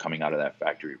that are coming out of that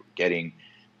factory were getting,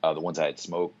 the ones I had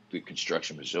smoked, the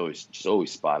construction was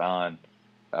always spot on.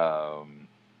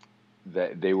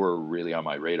 That they were really on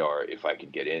my radar if I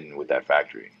could get in with that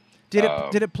factory. Did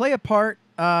it play a part,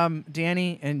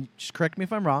 Danny? And just correct me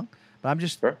if I'm wrong, but I'm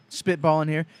just spitballing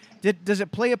here. Does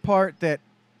it play a part that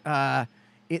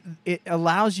it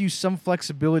allows you some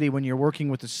flexibility when you're working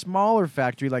with a smaller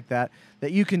factory like that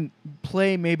you can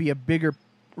play maybe a bigger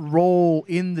role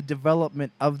in the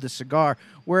development of the cigar,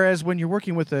 whereas when you're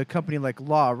working with a company like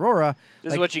La Aurora,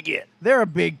 this is what you get. They're a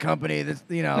big company that's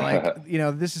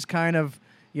this is kind of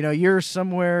you're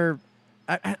somewhere.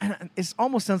 It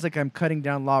almost sounds like I'm cutting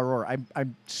down La Aurora. I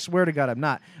swear to God I'm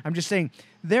not. I'm just saying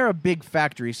they're a big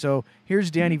factory. So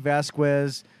here's Danny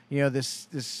Vasquez.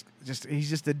 He's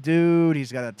just a dude.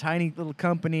 He's got a tiny little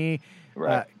company.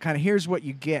 Right. Kind of here's what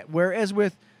you get. Whereas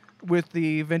with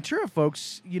the Ventura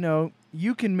folks,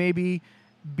 you can maybe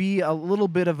be a little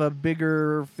bit of a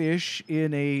bigger fish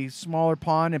in a smaller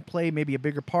pond and play maybe a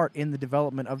bigger part in the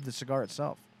development of the cigar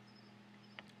itself.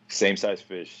 Same size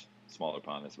fish, smaller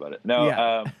pond. That's about it. No,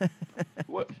 Yeah.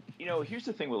 what here's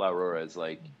the thing with La Aurora is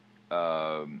like,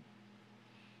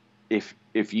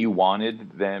 if you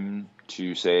wanted them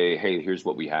to say, hey, here's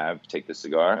what we have, take the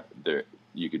cigar, there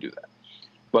you could do that.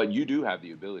 But you do have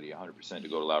the ability 100% to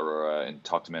go to La Aurora and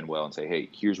talk to Manuel and say, hey,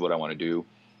 here's what I want to do.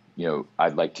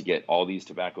 I'd like to get all these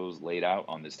tobaccos laid out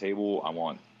on this table. I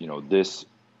want, this,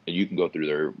 and you can go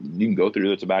through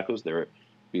the tobaccos, their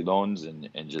Bilons, and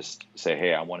just say,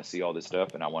 hey, I want to see all this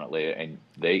stuff and I want to lay it. And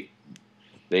they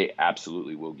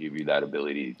absolutely will give you that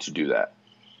ability to do that.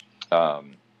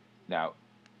 Now,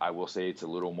 I will say I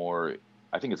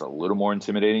think it's a little more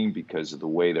intimidating because of the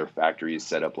way their factory is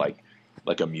set up, like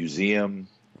a museum.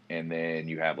 And then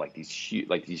you have like these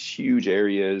huge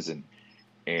areas and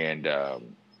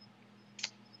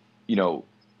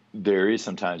there is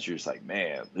sometimes you're just like,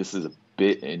 man, this is a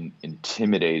bit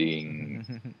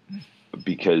intimidating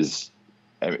because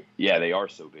they are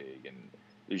so big and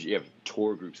you have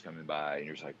tour groups coming by and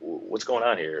you're just like, what's going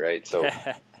on here, right? So,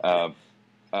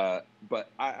 but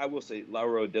I will say La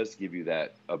Aurora does give you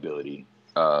that ability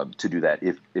to do that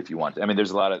if you want to. I mean,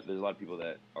 there's a lot of people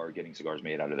that are getting cigars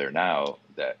made out of there now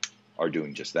that are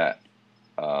doing just that.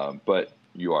 But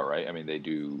you are right. I mean, they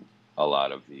do a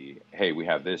lot of the, hey, we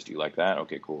have this. Do you like that?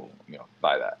 Okay, cool.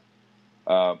 Buy that.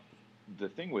 The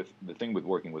thing with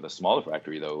working with a smaller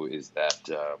factory though is that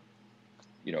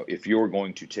if you're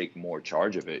going to take more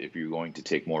charge of it, if you're going to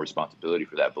take more responsibility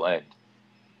for that blend,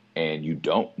 and you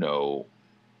don't know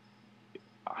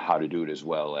how to do it as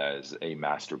well as a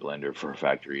master blender for a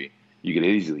factory, you could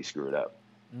easily screw it up,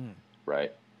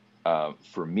 right?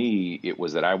 For me, it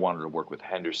was that I wanted to work with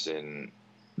Henderson.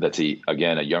 That's a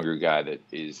younger guy that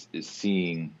is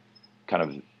seeing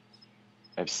has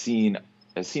seen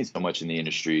so much in the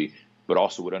industry, but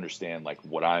also would understand like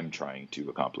what I'm trying to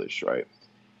accomplish, right?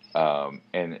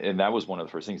 And that was one of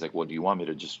the first things. Like, well, do you want me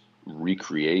to just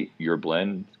recreate your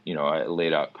blend? I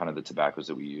laid out kind of the tobaccos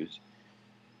that we use,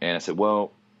 and I said,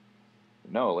 well,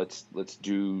 no, let's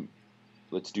do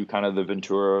kind of the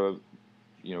Ventura,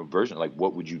 version. Like,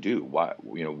 what would you do? Why,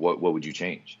 what would you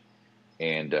change?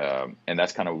 And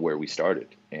that's kind of where we started.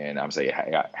 And I'm saying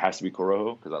it has to be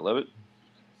Corojo because I love it.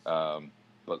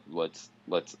 But let's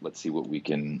see what we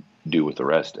can do with the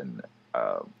rest. And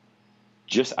I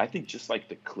think just like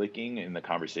the clicking in the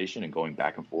conversation and going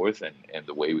back and forth and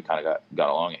the way we kind of got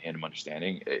along and him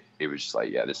understanding it was just like,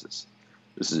 yeah, this is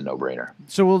a no-brainer.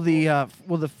 So will the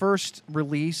first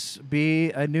release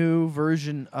be a new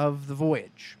version of the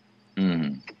Voyage?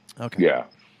 Mm-hmm. Okay.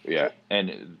 Yeah,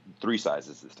 and 3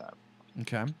 sizes this time.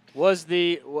 Okay. Was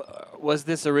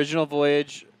this original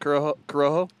Voyage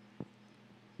Corojo?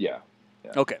 Yeah.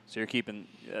 Okay, so you're keeping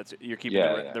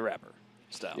the wrapper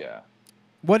style. Yeah.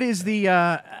 What is the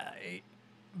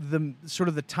sort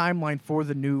of the timeline for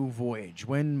the new Voyage?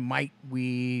 When might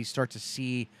we start to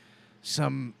see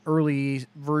some early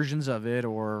versions of it,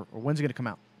 or when's it going to come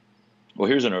out? Well,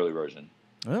 here's an early version.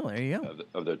 Oh, there you go.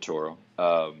 Of the Toro.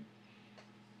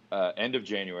 End of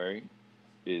January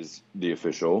is the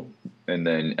official, and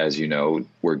then, as you know,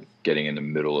 we're getting in the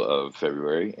middle of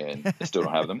February and still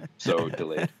don't have them, so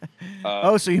delayed.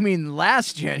 So you mean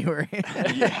last January?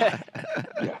 Yeah.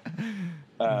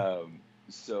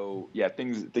 So yeah,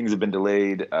 things have been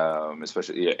delayed,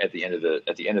 especially at the end of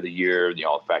the year.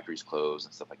 All the factories closed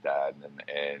and stuff like that,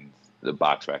 and the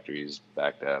box factories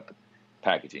backed up,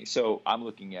 packaging. So I'm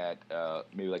looking at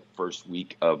maybe like first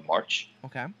week of March.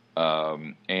 Okay.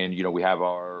 And we have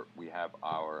our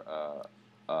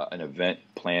an event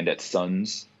planned at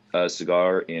Sun's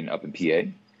Cigar up in PA,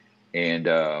 and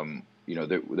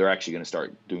they're actually going to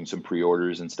start doing some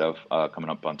pre-orders and stuff coming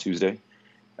up on Tuesday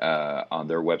on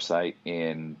their website,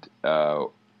 and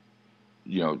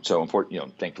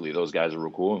thankfully those guys are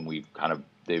real cool, and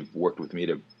they've worked with me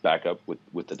to back up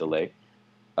with the delay.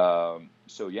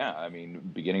 So yeah, I mean,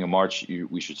 beginning of March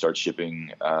we should start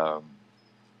shipping.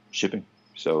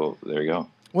 So there you go.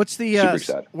 What's the super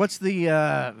excited. What's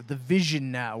the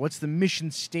vision now? What's the mission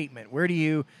statement? Where do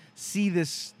you see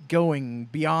this going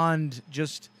beyond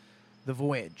just the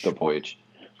Voyage? The Voyage.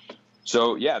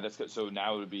 So yeah, that's good. So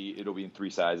now it'll be in 3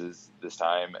 sizes this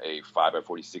time: a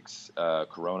 5x46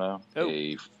 Corona,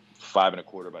 a 5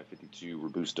 1/4 by 52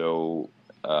 Robusto,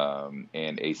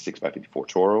 and a 6x54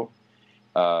 Toro.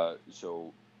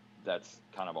 So that's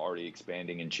kind of already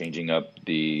expanding and changing up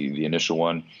the initial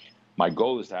one. My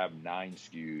goal is to have 9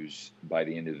 SKUs by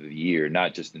the end of the year,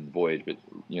 not just in Voyage, but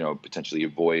potentially a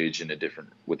Voyage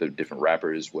with a different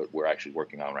wrapper is what we're actually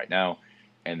working on right now,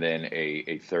 and then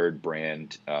a third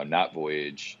brand, not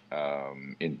Voyage,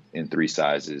 in 3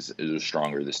 sizes, is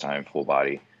stronger this time, full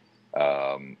body,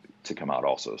 to come out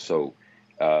also. So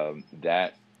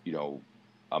that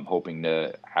I'm hoping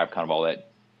to have kind of all that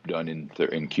done in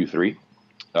Q3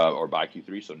 or by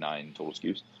Q3, so 9 total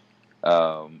SKUs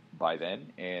by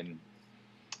then,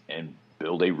 and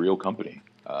build a real company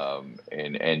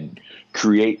and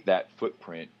create that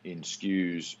footprint in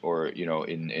SKUs or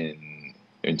in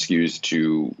SKUs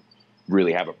to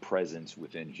really have a presence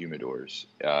within humidors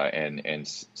and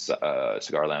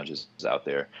cigar lounges out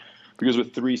there. Because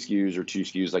with 3 SKUs or 2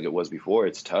 SKUs like it was before,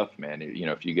 it's tough, man.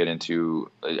 If you get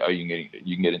into, you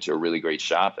can get into a really great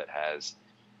shop that has,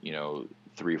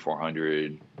 300 or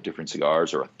 400 different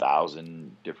cigars or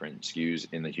 1,000 different SKUs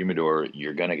in the humidor,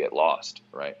 you're gonna get lost,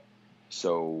 right?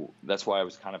 So that's why I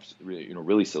was kind of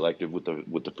really selective with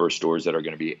the first stores that are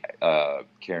going to be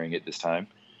carrying it this time,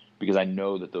 because I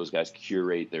know that those guys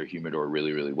curate their humidor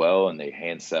really, really well, and they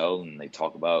hand sell and they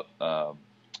talk about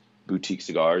boutique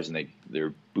cigars, and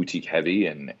they're boutique heavy,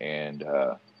 and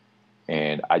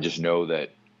I just know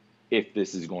that if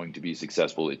this is going to be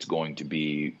successful, it's going to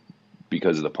be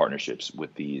because of the partnerships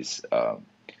with these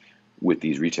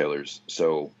retailers.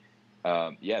 So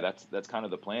that's kind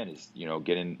of the plan is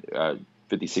getting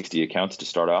 50, 60 accounts to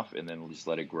start off, and then we'll just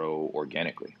let it grow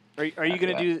organically. Are you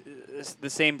going to do the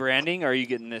same branding? Or are you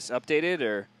getting this updated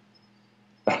or?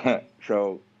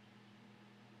 So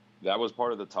that was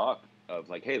part of the talk of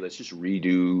like, hey, let's just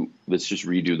redo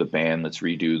the band, let's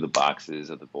redo the boxes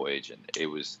of the Voyage, and it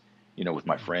was, with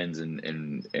my friends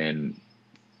and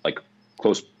like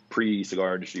close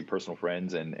pre-cigar industry personal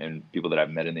friends and people that I've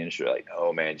met in the industry, like,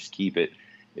 oh man, just keep it.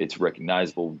 It's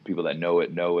recognizable. People that know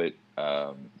it.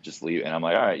 Just leave. And I'm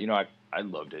like, all right, I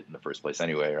loved it in the first place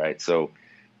anyway, right? So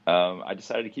I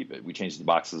decided to keep it. We changed the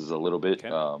boxes a little bit.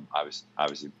 Okay.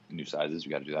 Obviously, new sizes.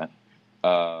 We got to do that.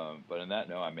 But in that,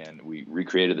 we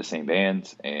recreated the same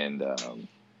band, and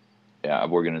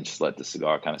we're gonna just let the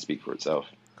cigar kind of speak for itself.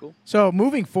 Cool. So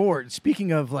moving forward,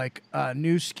 speaking of like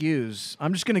new SKUs,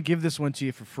 I'm just gonna give this one to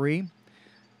you for free.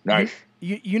 Nice.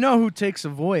 You know who takes a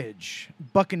Voyage?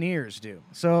 Buccaneers do.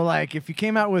 So like if you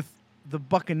came out with the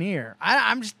Buccaneer,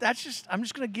 I'm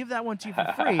just gonna give that one to you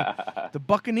for free. The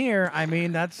Buccaneer,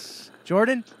 that's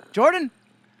Jordan.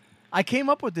 I came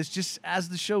up with this just as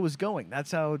the show was going.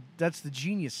 That's the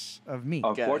genius of me.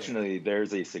 Unfortunately,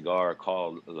 there's a cigar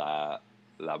called La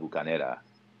Bucanera.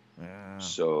 Yeah.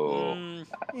 So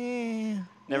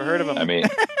Never heard of them.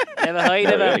 Never heard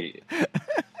of them.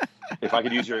 If I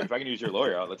could use your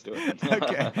lawyer out, let's do it.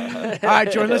 Okay. All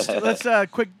right, Jordan. Let's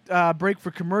quick break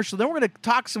for commercial. Then we're going to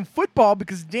talk some football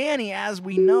because Danny, as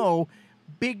we know,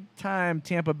 big time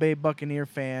Tampa Bay Buccaneer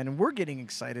fan, and we're getting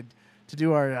excited to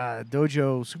do our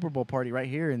Dojo Super Bowl party right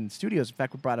here in studios. In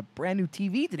fact, we brought a brand new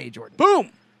TV today, Jordan. Boom.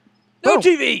 New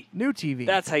TV. New TV.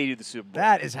 That's how you do the Super Bowl.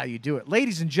 That is how you do it.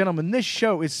 Ladies and gentlemen, this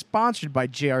show is sponsored by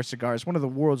JR Cigars, one of the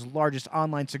world's largest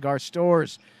online cigar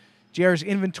stores. JR's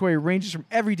inventory ranges from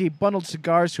everyday bundled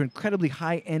cigars to incredibly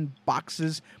high-end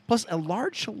boxes, plus a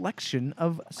large selection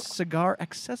of cigar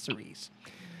accessories.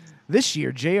 This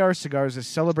year, JR Cigars is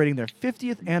celebrating their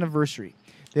 50th anniversary.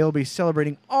 They will be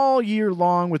celebrating all year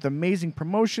long with amazing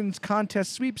promotions,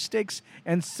 contests, sweepstakes,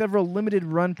 and several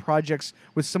limited-run projects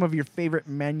with some of your favorite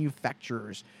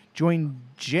manufacturers. Join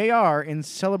JR in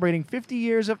celebrating 50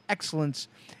 years of excellence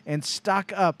and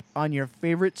stock up on your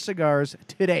favorite cigars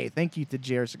today. Thank you to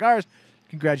JR Cigars.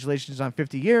 Congratulations on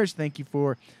 50 years. Thank you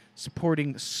for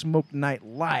supporting Smoke Night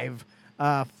Live.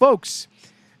 Folks,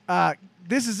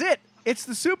 this is it. It's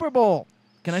the Super Bowl.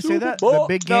 Can I say that? The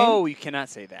big game? No, you cannot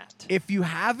say that. If you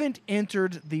haven't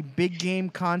entered the big game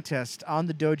contest on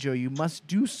the dojo, you must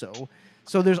do so.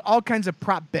 So there's all kinds of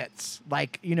prop bets,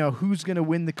 like, who's going to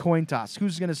win the coin toss,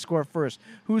 who's going to score first,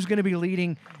 who's going to be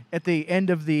leading at the end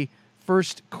of the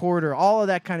first quarter, all of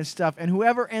that kind of stuff. And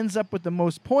whoever ends up with the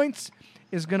most points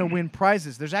is going to win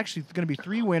prizes. There's actually going to be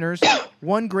 3 winners,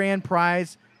 1 grand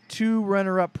prize, 2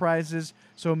 runner-up prizes.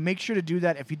 So make sure to do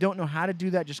that. If you don't know how to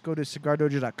do that, just go to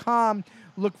cigardojo.com,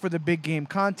 look for the big game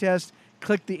contest,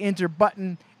 click the enter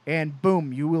button, and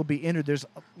boom, you will be entered. There's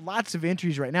lots of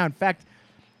entries right now. In fact,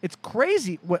 it's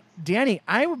crazy. Danny,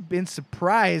 I've been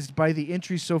surprised by the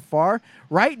entries so far.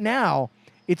 Right now,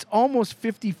 it's almost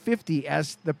 50-50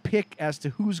 as the pick as to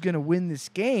who's going to win this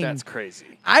game. That's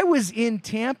crazy. I was in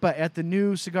Tampa at the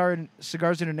new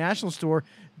Cigars International store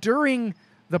during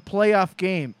the playoff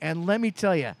game, and let me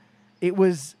tell you, it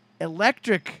was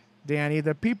electric, Danny.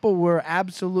 The people were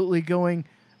absolutely going,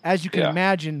 as you can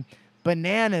imagine,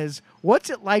 bananas. What's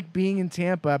it like being in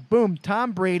Tampa? Boom,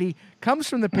 Tom Brady comes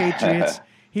from the Patriots.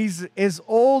 He's as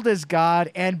old as God,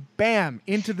 and bam,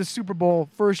 into the Super Bowl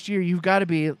first year. You've got to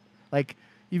be like,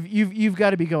 you've got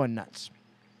to be going nuts.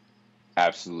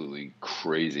 Absolutely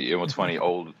crazy. And what's funny,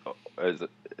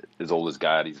 as old as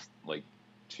God, he's like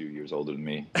 2 years older than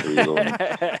me. 3 years older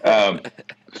than me.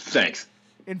 Thanks.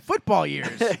 In football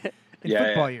years.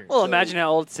 Years. Well, imagine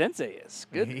how old Sensei is.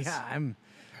 Goodness. Yeah,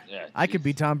 Yeah, I could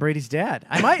be jeez. Tom Brady's dad.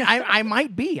 I might. I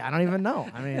might be. I don't even know.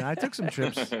 I mean, I took some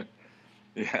trips.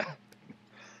 Yeah.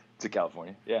 To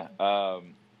California. Yeah.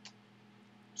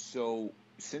 So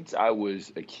since I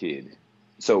was a kid,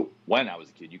 when I was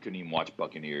a kid, you couldn't even watch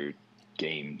Buccaneer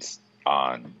games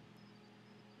on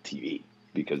TV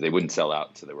because they wouldn't sell out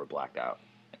until they were blacked out.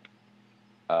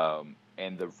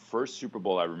 And the first Super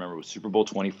Bowl I remember was Super Bowl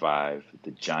 25,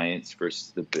 the Giants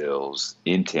versus the Bills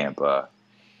in Tampa.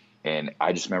 And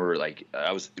I just remember it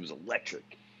was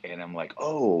electric. And I'm like,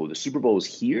 oh, the Super Bowl is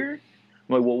here?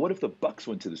 I'm like, well, what if the Bucks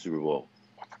went to the Super Bowl?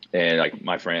 And like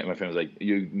my friend was like,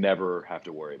 you never have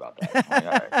to worry about that. I'm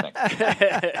like, all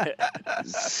right,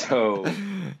 thanks. So,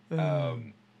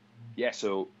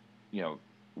 so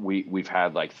we've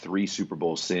had like 3 Super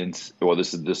Bowls since. Well,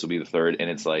 this will be the third, and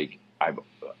it's like I've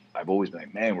always been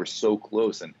like, man, we're so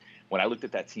close. And when I looked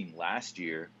at that team last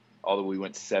year, although we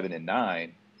went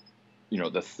 7-9,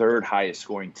 the third highest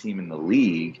scoring team in the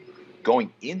league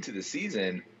going into the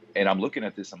season, and I'm looking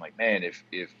at this, I'm like, man, if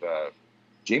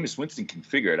Jameis Winston can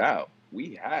figure it out,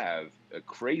 we have a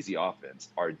crazy offense.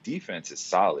 Our defense is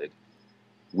solid.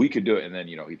 We could do it. And then,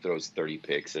 he throws 30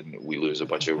 picks and we lose a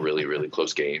bunch of really, really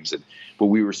close games. But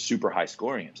we were super high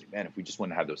scoring. I was like, man, if we just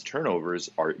wouldn't have those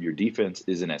turnovers, your defense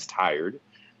isn't as tired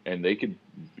and they could,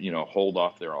 hold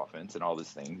off their offense and all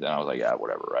these things. And I was like, yeah,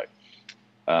 whatever. Right.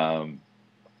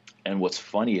 And what's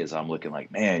funny is I'm looking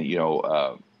like, man,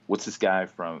 what's this guy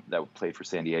that played for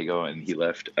San Diego and he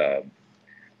left,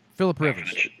 Phillip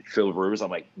Rivers. Phillip Rivers.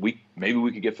 I'm like, maybe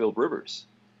we could get Phillip Rivers,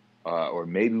 or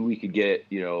maybe we could get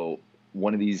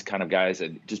one of these kind of guys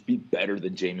and just be better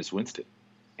than Jameis Winston.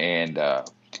 And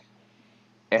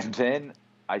then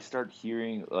I start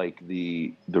hearing like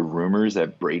the rumors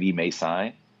that Brady may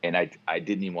sign, and I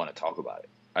didn't even want to talk about it.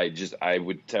 I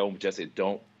would tell Jesse,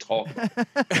 don't talk.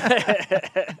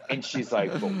 And she's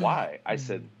like, but why? I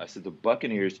said the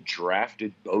Buccaneers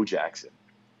drafted Bo Jackson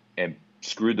and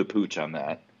screwed the pooch on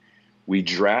that. We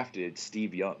drafted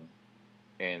Steve Young,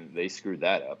 and they screwed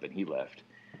that up, and he left.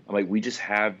 I'm like, we just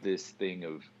have this thing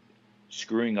of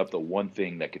screwing up the one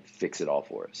thing that could fix it all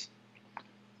for us.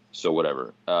 So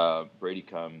whatever. Brady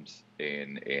comes,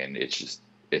 and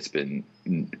it's been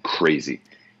crazy.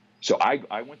 So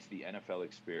I went to the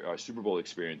NFL Super Bowl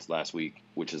experience last week,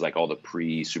 which is like all the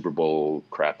pre-Super Bowl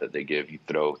crap that they give. You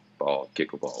throw ball,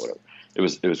 kick a ball, whatever.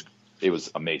 It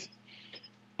was amazing.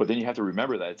 But then you have to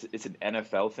remember that it's an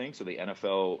NFL thing, so the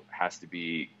NFL has to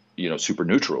be, super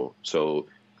neutral. So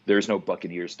there's no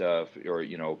Buccaneer stuff or,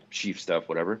 Chief stuff,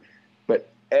 whatever. But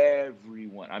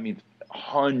everyone, I mean,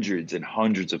 hundreds and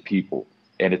hundreds of people,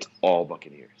 and it's all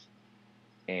Buccaneers.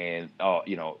 And,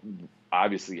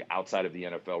 obviously outside of the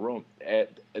NFL realm,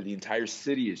 the entire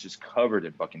city is just covered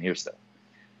in Buccaneer stuff.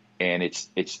 And it's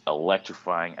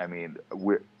electrifying. I mean,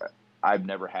 I've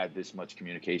never had this much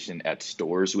communication at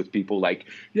stores with people like,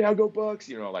 yeah, go Bucks,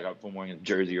 like if I'm wearing a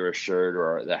jersey or a shirt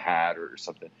or the hat or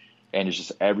something. And it's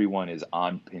just everyone is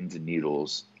on pins and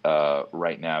needles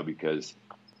right now because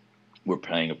we're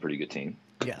playing a pretty good team.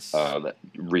 Yes. That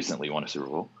recently won a Super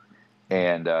Bowl.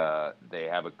 And they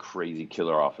have a crazy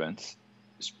killer offense.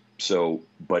 So,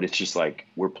 but it's just like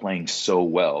we're playing so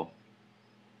well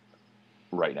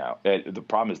right now. The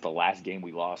problem is the last game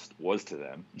we lost was to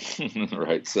them,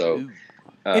 right? So,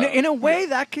 in a way,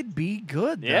 that could be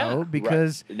good, though,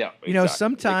 because, right. No, exactly.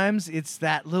 Sometimes it's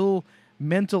that little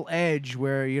mental edge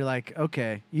where you're like,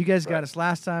 okay, you guys got us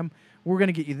last time. We're going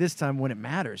to get you this time when it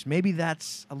matters. Maybe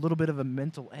that's a little bit of a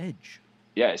mental edge.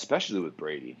 Yeah, especially with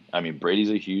Brady. I mean,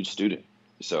 Brady's a huge student.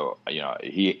 So,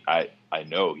 I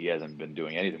know he hasn't been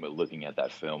doing anything but looking at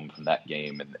that film from that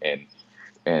game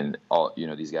and all,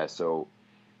 these guys. So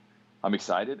I'm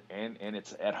excited, and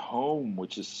it's at home,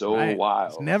 which is so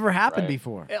wild. It's never happened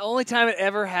before. The only time it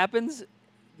ever happens,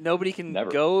 nobody can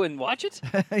go and watch it?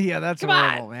 Yeah, that's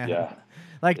horrible, man. Yeah.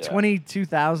 Like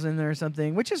 22,000 or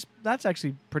something, that's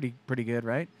actually pretty good,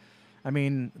 right? I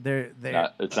mean,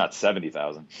 it's not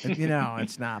 70,000.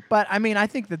 It's not. But I mean, I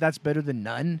think that's better than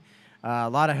none.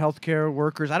 A lot of healthcare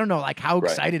workers. I don't know, like how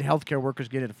excited healthcare workers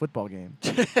get at a football game.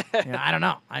 I don't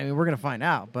know. I mean, we're gonna find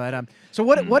out. But so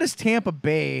what does Tampa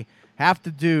Bay have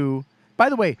to do? By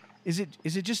the way, is it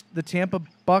just the Tampa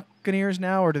Buccaneers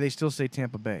now, or do they still say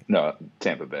Tampa Bay? No,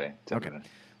 Tampa Bay. Okay.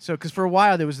 So because for a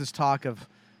while there was this talk of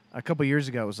a couple years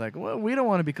ago, it was like, well, we don't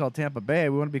want to be called Tampa Bay.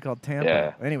 We want to be called Tampa.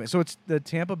 Yeah. Anyway, so it's the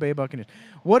Tampa Bay Buccaneers.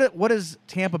 What does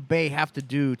Tampa Bay have to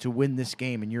do to win this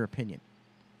game, in your opinion?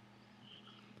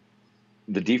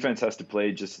 the defense has to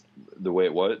play just the way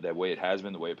it has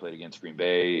been, the way it played against Green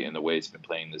Bay, and the way it's been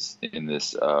playing in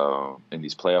these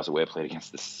playoffs, the way it played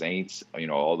against the Saints.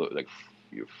 All the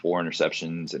 4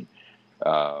 interceptions, and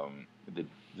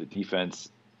the defense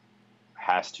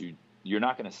has to. You're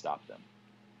not going to stop them,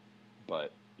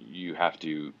 but you have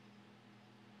to.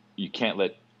 You can't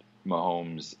let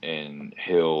Mahomes and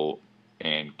Hill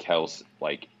and Kelsey,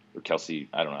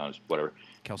 I don't know, whatever,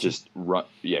 Kelsey. just run.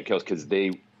 Yeah, Kelsey, because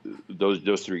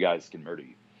those 3 guys can murder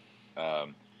you.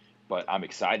 But I'm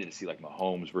excited to see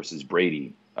Mahomes versus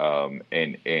Brady. And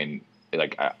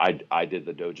I did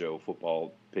the Dojo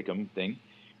football pick'em thing,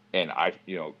 and I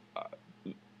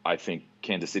think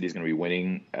Kansas City is going to be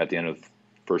winning at the end of the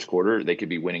first quarter. They could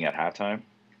be winning at halftime,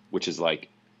 which is like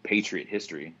Patriot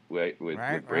history with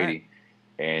Brady. Right.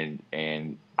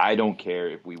 And I don't care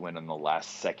if we win in the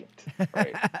last second,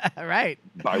 right? Right.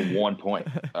 By 1 point.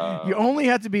 You only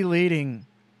have to be leading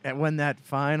when that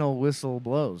final whistle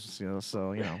blows.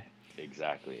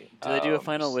 Exactly. Do they do a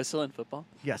final whistle in football?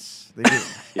 Yes, they do.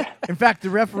 Yeah. In fact,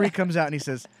 the referee comes out and he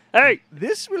says, Hey!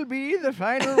 "This will be the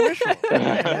final whistle."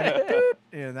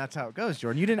 And that's how it goes,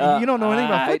 Jordan. You don't know anything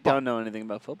about football. I don't know anything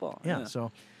about football. Yeah.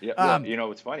 So Yeah.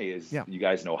 What's funny is Yeah. you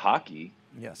guys know hockey,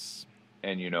 yes.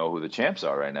 and you know who the champs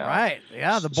are right now. Right.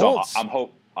 Yeah. The So Bolts.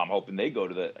 I'm hoping they go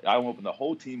to I'm hoping the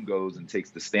whole team goes and takes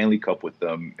the Stanley Cup with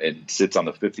them and sits on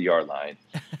the 50-yard line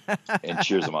and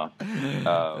cheers them on.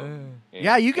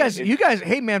 Yeah, you guys.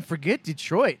 Hey, man, forget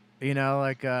Detroit.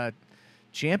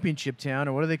 Championship town,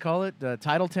 or what do they call it?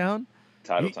 Title town.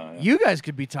 Title time. Yeah. You guys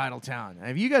could be title town.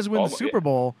 If you guys win the Super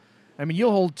Bowl, I mean,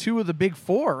 you'll hold 2 of the big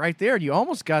 4 right there, and you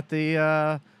almost got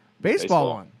the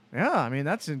baseball one. Yeah, I mean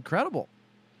that's incredible.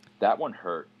 That one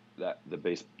hurt. The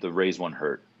Rays one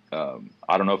hurt.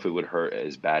 I don't know if it would hurt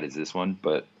as bad as this one,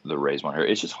 but the Rays one hurt.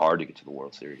 It's just hard to get to the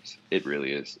World Series. It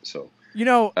really is. So.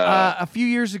 A few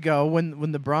years ago,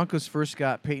 when the Broncos first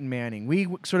got Peyton Manning, we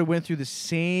sort of went through the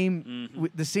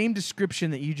same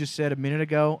description that you just said a minute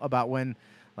ago about when,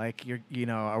 are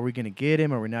we going to get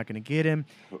him? Are we not going to get him?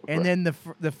 And then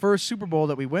the first Super Bowl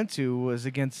that we went to was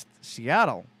against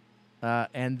Seattle,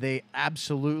 and they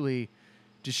absolutely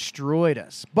destroyed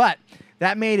us. But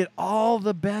that made it all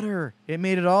the better. It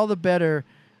made it all the better.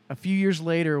 A few years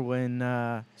later, when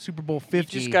Super Bowl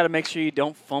 50, you just got to make sure you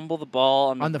don't fumble the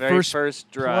ball on the very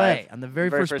first drive. On the very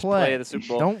first play of the Super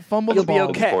Bowl. Don't fumble You'll the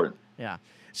ball. be okay. Yeah.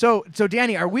 So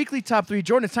Danny, our weekly top 3.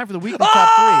 Jordan, it's time for the weekly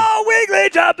top weekly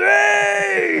top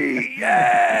 3!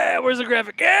 Yeah! Where's the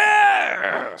graphic?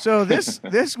 Yeah! 3. So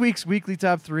this week's weekly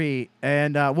top 3,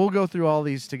 and we'll go through all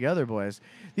these together, boys.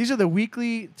 These are the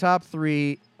weekly top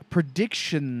 3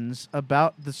 predictions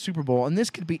about the Super Bowl, and this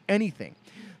could be anything.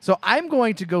 So I'm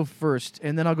going to go first,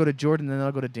 and then I'll go to Jordan, and then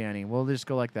I'll go to Danny. We'll just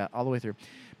go like that all the way through.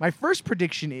 My first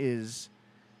prediction is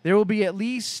there will be at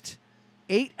least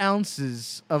 8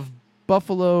 ounces of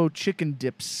buffalo chicken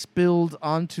dip spilled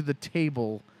onto the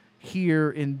table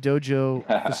here in Dojo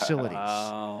facilities.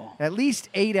 Wow. At least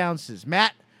 8 ounces.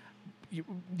 Matt, you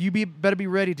better be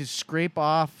ready to scrape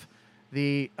off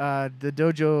the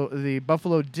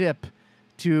buffalo dip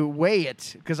to weigh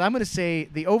it, because I'm going to say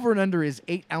the over and under is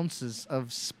 8 ounces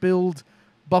of spilled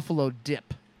buffalo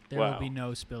dip. There will be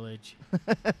no spillage.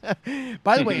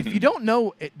 By the way, if you don't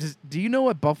know, do you know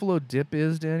what buffalo dip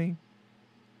is, Danny?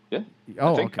 Yeah.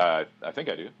 Oh, okay. I think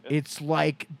I do. Yeah. It's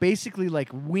basically like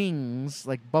wings,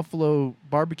 like buffalo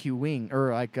barbecue wing,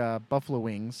 or like buffalo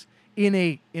wings in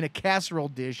a casserole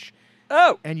dish.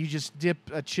 Oh. And you just dip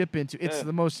a chip into. It's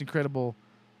the most incredible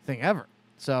thing ever.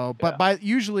 So, Yeah. but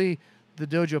usually the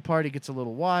Dojo party gets a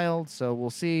little wild. So we'll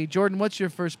see. Jordan, what's your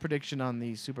first prediction on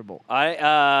the Super Bowl?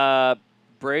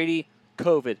 Brady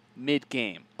COVID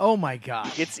mid-game. Oh my God!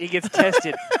 He gets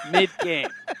tested mid-game.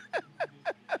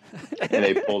 And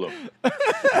they pulled him.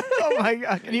 Oh my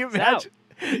God! Can you imagine?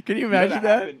 Can you imagine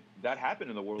that? That happened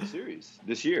in the World Series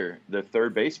this year. The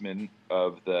third baseman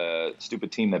of the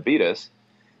stupid team that beat us,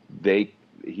 in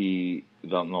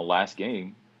the last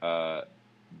game,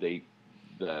 the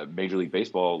Major League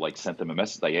Baseball sent them a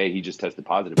message hey, he just tested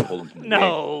positive, pulled him from the game.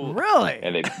 No, really?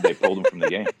 And they pulled him from the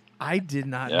game. I did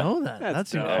not know that.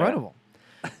 That's dumb. incredible.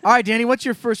 All right, Danny, what's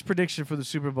your first prediction for the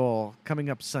Super Bowl coming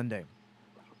up Sunday?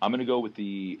 I'm going to go with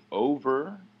the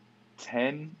over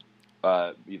 10,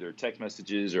 either text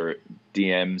messages or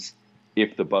DMs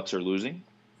if the Bucks are losing.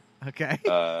 Okay.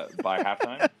 By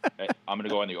halftime. I'm going to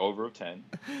go on the over of 10,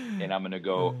 and I'm going to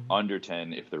go under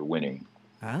 10 if they're winning.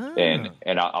 Ah. And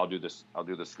I'll do this. I'll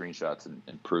do the screenshots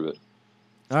and prove it.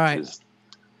 All right. 'Cause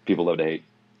people love to hate.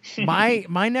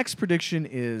 My next prediction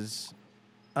is,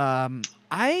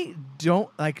 I don't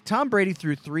Tom Brady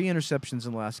threw 3 interceptions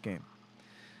in the last game.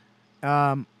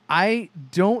 I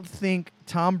don't think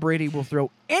Tom Brady will throw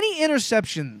any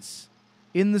interceptions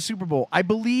in the Super Bowl. I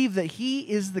believe that he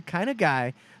is the kind of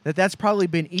guy that's probably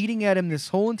been eating at him this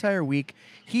whole entire week.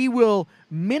 He will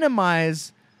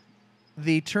minimize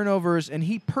the turnovers, and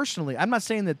he personally, I'm not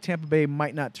saying that Tampa Bay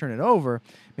might not turn it over.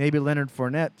 Maybe Leonard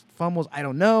Fournette fumbles. I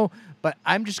don't know. But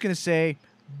I'm just going to say,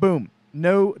 boom,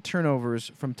 no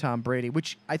turnovers from Tom Brady,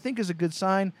 which I think is a good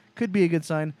sign. Could be a good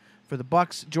sign for the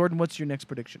Bucs. Jordan, what's your next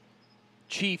prediction?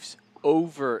 Chiefs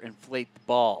overinflate the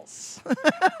balls.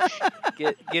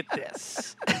 Get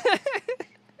this.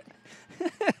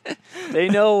 They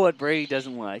know what Brady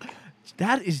doesn't like.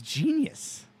 That is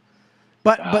genius.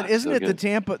 But isn't so it the good.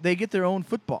 Tampa? They get their own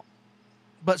football.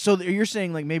 But so you're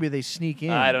saying like maybe they sneak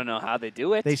in. I don't know how they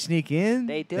do it. They sneak in.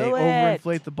 They do They it.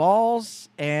 overinflate the balls,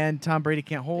 and Tom Brady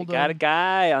can't They hold got a them.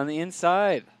 guy on the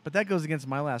inside. But that goes against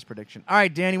my last prediction. All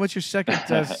right, Danny, what's your second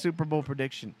Super Bowl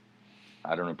prediction?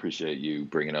 I don't appreciate you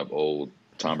bringing up old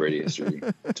Tom Brady history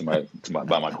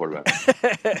about my quarterback.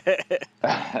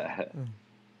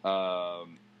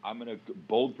 I'm gonna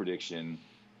bold prediction.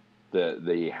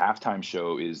 The halftime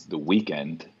show is The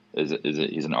Weeknd. Is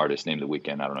an artist named The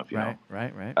Weeknd. I don't know if you know.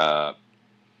 Right.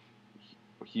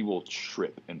 He will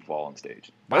trip and fall on stage.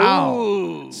 Wow.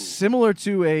 Ooh. Similar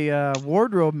to a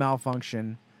wardrobe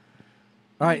malfunction.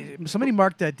 All right, somebody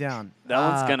mark that down. That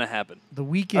one's gonna happen. The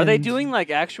Weeknd. Are they doing like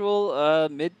actual a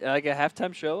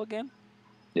halftime show again?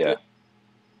 Yeah.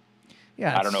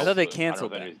 Yeah, I don't know. I thought they if-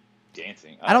 canceled I don't know that. if anybody's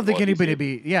dancing. I don't think know if he's anybody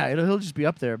able- be. Yeah, he'll just be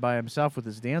up there by himself with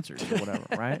his dancers or whatever,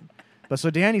 right? But so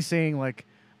Danny's saying like,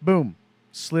 boom,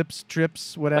 slips,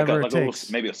 trips, whatever like it a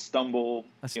takes. maybe a stumble.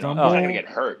 A You know, stumble. he's not gonna get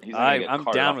hurt. He's not gonna get I'm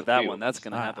carted down off with the that field. one. That's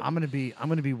gonna happen. I'm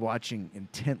gonna be watching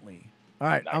intently. All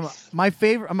right, Nice. my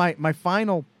favorite, my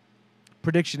final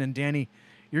prediction, and Danny,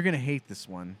 you're gonna hate this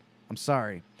one. I'm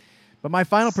sorry, but my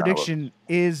final Son of a- prediction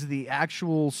is the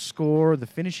actual score, the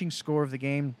finishing score of the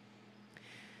game.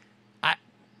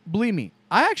 Believe me,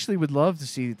 I actually would love to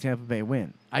see Tampa Bay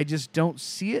win. I just don't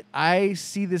see it. I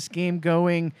see this game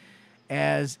going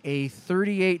as a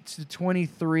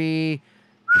 38-23.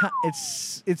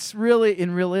 It's really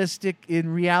in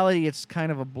reality, it's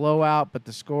kind of a blowout, but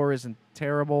the score isn't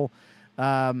terrible.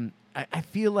 I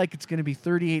feel like it's going to be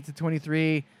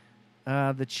 38-23.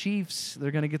 The Chiefs,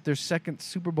 they're going to get their second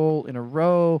Super Bowl in a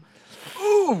row.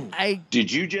 Ooh!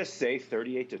 Did you just say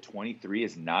 38-23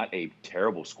 is not a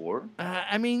terrible score?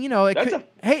 I mean, you know, it That's could.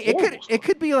 a Hey, horrible score. it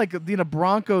could be like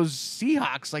Broncos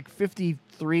Seahawks, like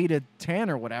 53-10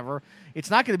 or whatever. It's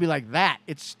not going to be like that.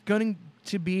 It's going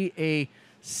to be a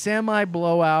semi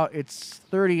blowout. It's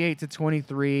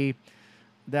 38-23.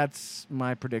 That's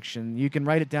my prediction. You can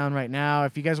write it down right now.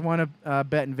 If you guys want to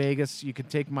bet in Vegas, you can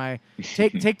take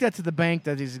that to the bank.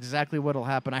 That is exactly what will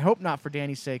happen. I hope not for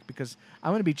Danny's sake, because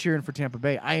I'm going to be cheering for Tampa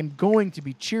Bay. I am going to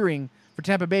be cheering for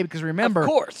Tampa Bay because remember, of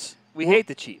course, we hate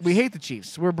the Chiefs. we hate the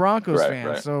Chiefs. We're Broncos Right, fans,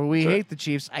 right. so we Right. hate the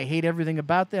Chiefs. I hate everything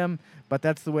about them, but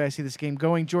that's the way I see this game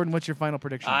going. Jordan, what's your final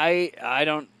prediction? I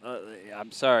don't.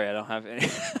 I'm sorry, I don't have any.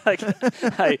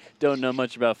 I don't know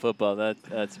much about football.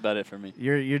 That's about it for me.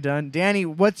 You're done, Danny.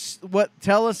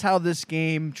 Tell us how this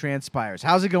game transpires.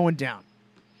 How's it going down?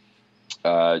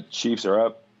 Chiefs are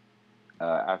up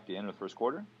at the end of the first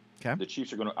quarter. Okay. The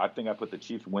Chiefs are going to. I think I put the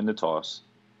Chiefs win the toss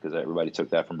because everybody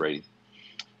took that from Brady.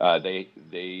 They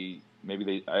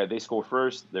score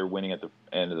first. They're winning at the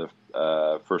end of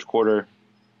the first quarter.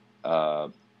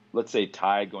 Let's say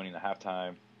tied going into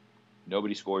halftime.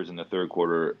 Nobody scores in the third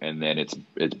quarter, and then it's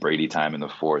Brady time in the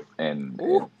fourth, and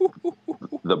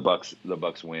the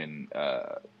Bucs win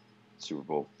Super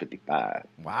Bowl 55.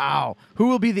 Wow. Who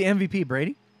will be the MVP,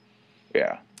 Brady?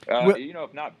 Yeah. Well-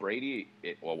 If not Brady,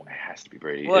 it has to be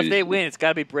Brady. Well, if they win, it's got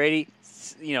to be Brady.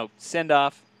 Send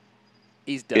off.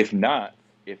 He's done. If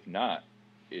not,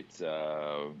 it's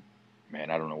man,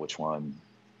 I don't know which one.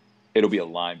 It'll be a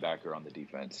linebacker on the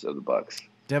defense of the Bucs.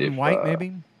 Devin If, White,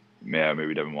 maybe. Yeah,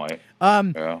 maybe Devin White.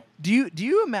 Yeah. Do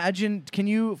you imagine? Can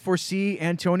you foresee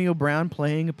Antonio Brown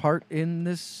playing a part in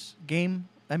this game?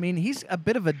 I mean, he's a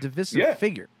bit of a divisive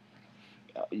figure.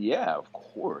 Yeah, of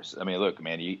course. I mean, look,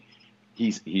 man,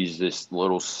 he's this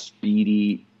little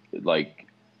speedy, like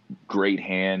great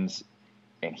hands,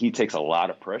 and he takes a lot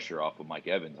of pressure off of Mike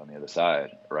Evans on the other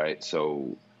side, right?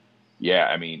 So, yeah,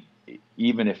 I mean,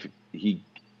 even if he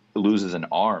loses an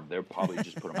arm, they'll probably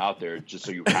just put him out there just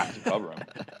so you have to cover him,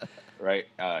 right?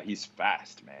 He's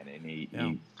fast, man,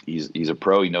 and he's a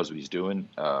pro. He knows what he's doing.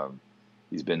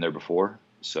 He's been there before,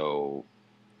 so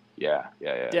yeah.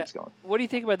 It's going. What do you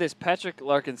think about this? Patrick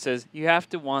Larkin says you have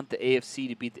to want the AFC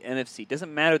to beat the NFC.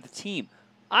 Doesn't matter the team.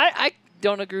 I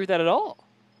don't agree with that at all.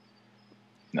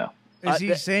 No. Is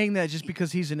he saying that just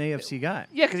because he's an AFC guy?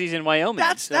 Yeah, because he's in Wyoming.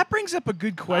 That brings up a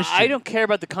good question. I don't care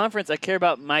about the conference. I care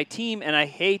about my team, and I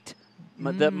hate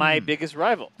my biggest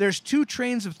rival. There's two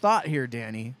trains of thought here,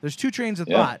 Danny. There's two trains of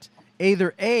thought.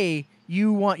 Either A,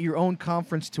 you want your own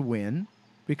conference to win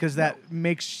because that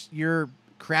makes your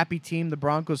crappy team, the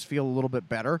Broncos, feel a little bit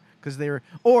better because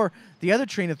or the other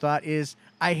train of thought is,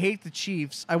 I hate the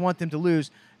Chiefs. I want them to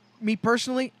lose. Me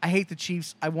personally, I hate the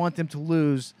Chiefs. I want them to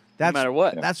lose. No matter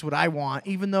what. That's what I want,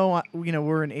 even though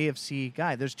we're an AFC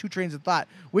guy. There's two trains of thought.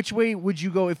 Which way would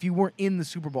you go if you weren't in the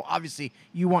Super Bowl? Obviously,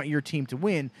 you want your team to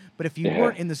win, but if you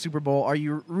weren't in the Super Bowl, are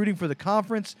you rooting for the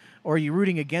conference or are you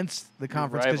rooting against the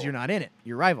conference because you're not in it?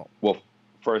 Your rival. Well,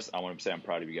 first, I want to say I'm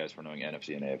proud of you guys for knowing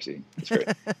NFC and AFC. It's great.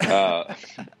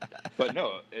 But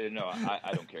no,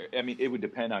 I don't care. I mean, it would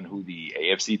depend on who the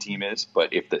AFC team is,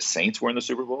 but if the Saints were in the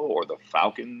Super Bowl or the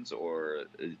Falcons or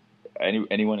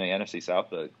anyone in the NFC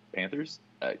South, the Panthers,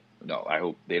 no, I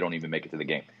hope they don't even make it to the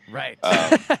game. Right.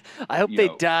 I hope they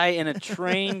die in a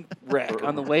train wreck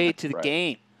on the way to the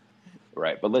game.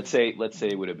 Right, but let's say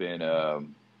it would have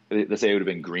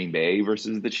been Green Bay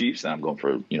versus the Chiefs, and I'm going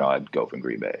for I'd go from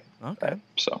Green Bay. Okay.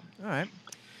 So. All right.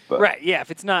 But, right. Yeah. If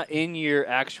it's not in your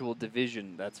actual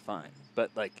division, that's fine.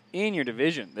 But like in your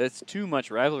division, that's too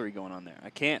much rivalry going on there. I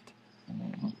can't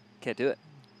do it.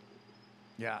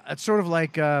 Yeah, it's sort of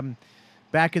like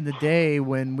back in the day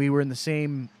when we were in the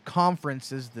same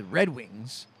conference as the Red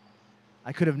Wings.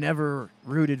 I could have never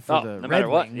rooted for the Red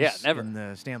Wings Yeah, never. in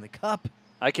the Stanley Cup.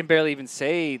 I can barely even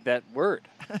say that word.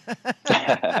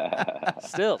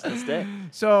 Still, to this day.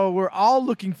 So we're all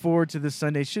looking forward to this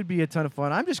Sunday. Should be a ton of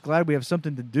fun. I'm just glad we have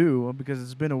something to do because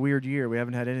it's been a weird year. We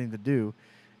haven't had anything to do.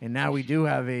 And now we do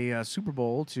have a Super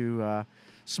Bowl to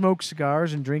smoke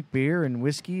cigars and drink beer and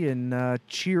whiskey and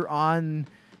cheer on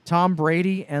Tom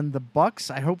Brady and the Bucks.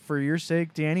 I hope for your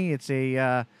sake, Danny, it's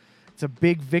a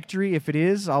big victory. If it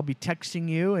is, I'll be texting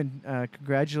you and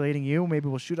congratulating you. Maybe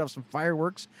we'll shoot off some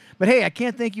fireworks. But hey, I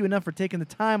can't thank you enough for taking the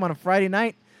time on a Friday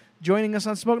night, joining us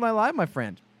on Smoke Night Live, my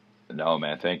friend. No,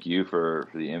 man, thank you for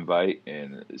the invite,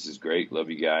 and this is great. Love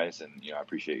you guys, and I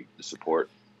appreciate the support.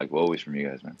 Like always from you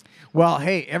guys, man. Well,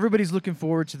 hey, everybody's looking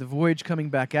forward to the Voyage coming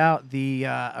back out. The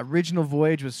original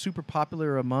Voyage was super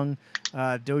popular among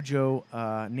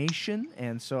Dojo Nation,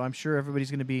 and so I'm sure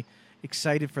everybody's going to be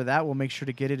excited for that. We'll make sure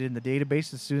to get it in the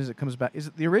database as soon as it comes back. Is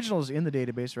it the original is in the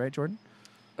database, right, Jordan?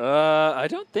 I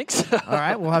don't think so. All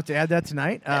right, we'll have to add that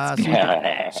tonight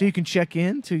so you can check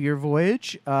in to your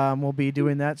Voyage. We'll be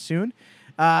doing that soon.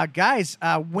 Guys,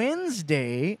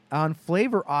 Wednesday on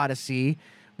Flavor Odyssey,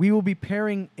 we will be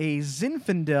pairing a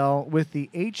Zinfandel with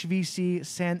the HVC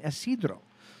San Isidro.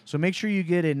 So make sure you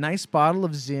get a nice bottle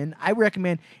of Zin. I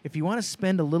recommend if you want to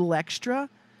spend a little extra,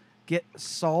 get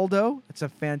Saldo. It's a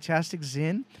fantastic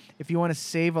Zin. If you want to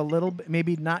save a little bit,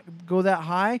 maybe not go that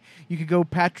high, you could go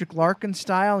Patrick Larkin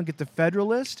style and get the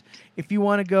Federalist. If you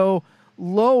want to go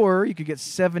lower, you could get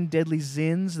 7 Deadly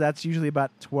Zins. That's usually about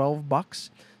 $12.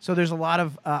 So there's a lot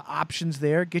of options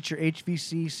there. Get your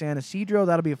HVC San Isidro.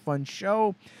 That'll be a fun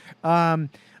show.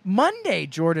 Monday,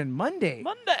 Jordan. Monday,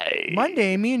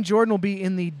 me and Jordan will be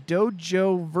in the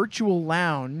Dojo Virtual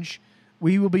Lounge.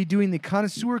 We will be doing the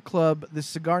Connoisseur Club, the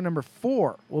cigar number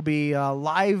 4. We'll be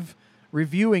live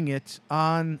reviewing it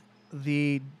in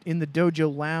the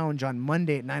Dojo Lounge on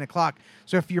Monday at 9 o'clock.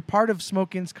 So if you're part of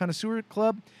Smoke Inn's Connoisseur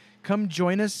Club, come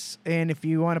join us. And if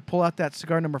you want to pull out that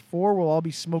cigar number 4, we'll all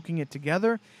be smoking it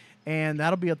together. And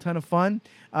that'll be a ton of fun.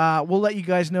 We'll let you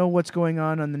guys know what's going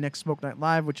on the next Smoke Night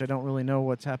Live, which I don't really know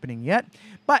what's happening yet.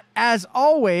 But as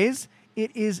always,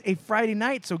 it is a Friday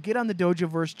night, so get on the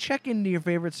Dojoverse, check into your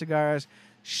favorite cigars,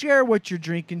 share what you're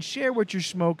drinking, share what you're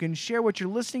smoking, share what you're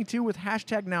listening to with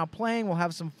 #NowPlaying. We'll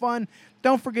have some fun.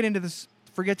 Don't forget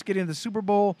to get into the Super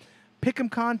Bowl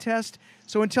Pick'em contest.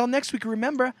 So until next week,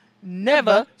 remember,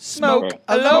 never smoke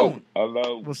alone.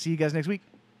 We'll see you guys next week.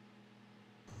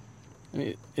 I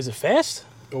mean, is it fast?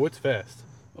 Oh, it's fast.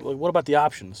 What about the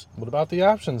options? What about the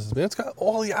options? It's got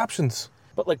all the options.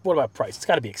 But, what about price? It's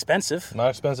got to be expensive. Not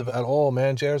expensive at all,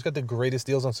 man. JR's got the greatest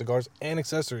deals on cigars and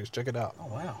accessories. Check it out. Oh,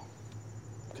 wow.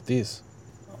 Look at these.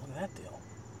 Oh, look at that deal.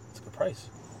 That's a good price.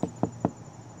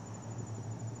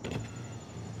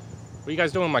 What are you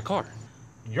guys doing in my car?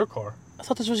 Your car? I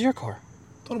thought this was your car.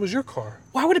 I thought it was your car.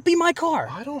 Why would it be my car?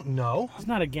 I don't know. It's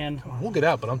not again. We'll get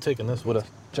out, but I'm taking this with us.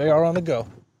 JR on the go.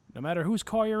 No matter whose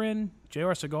car you're in,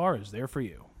 JR Cigar is there for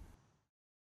you.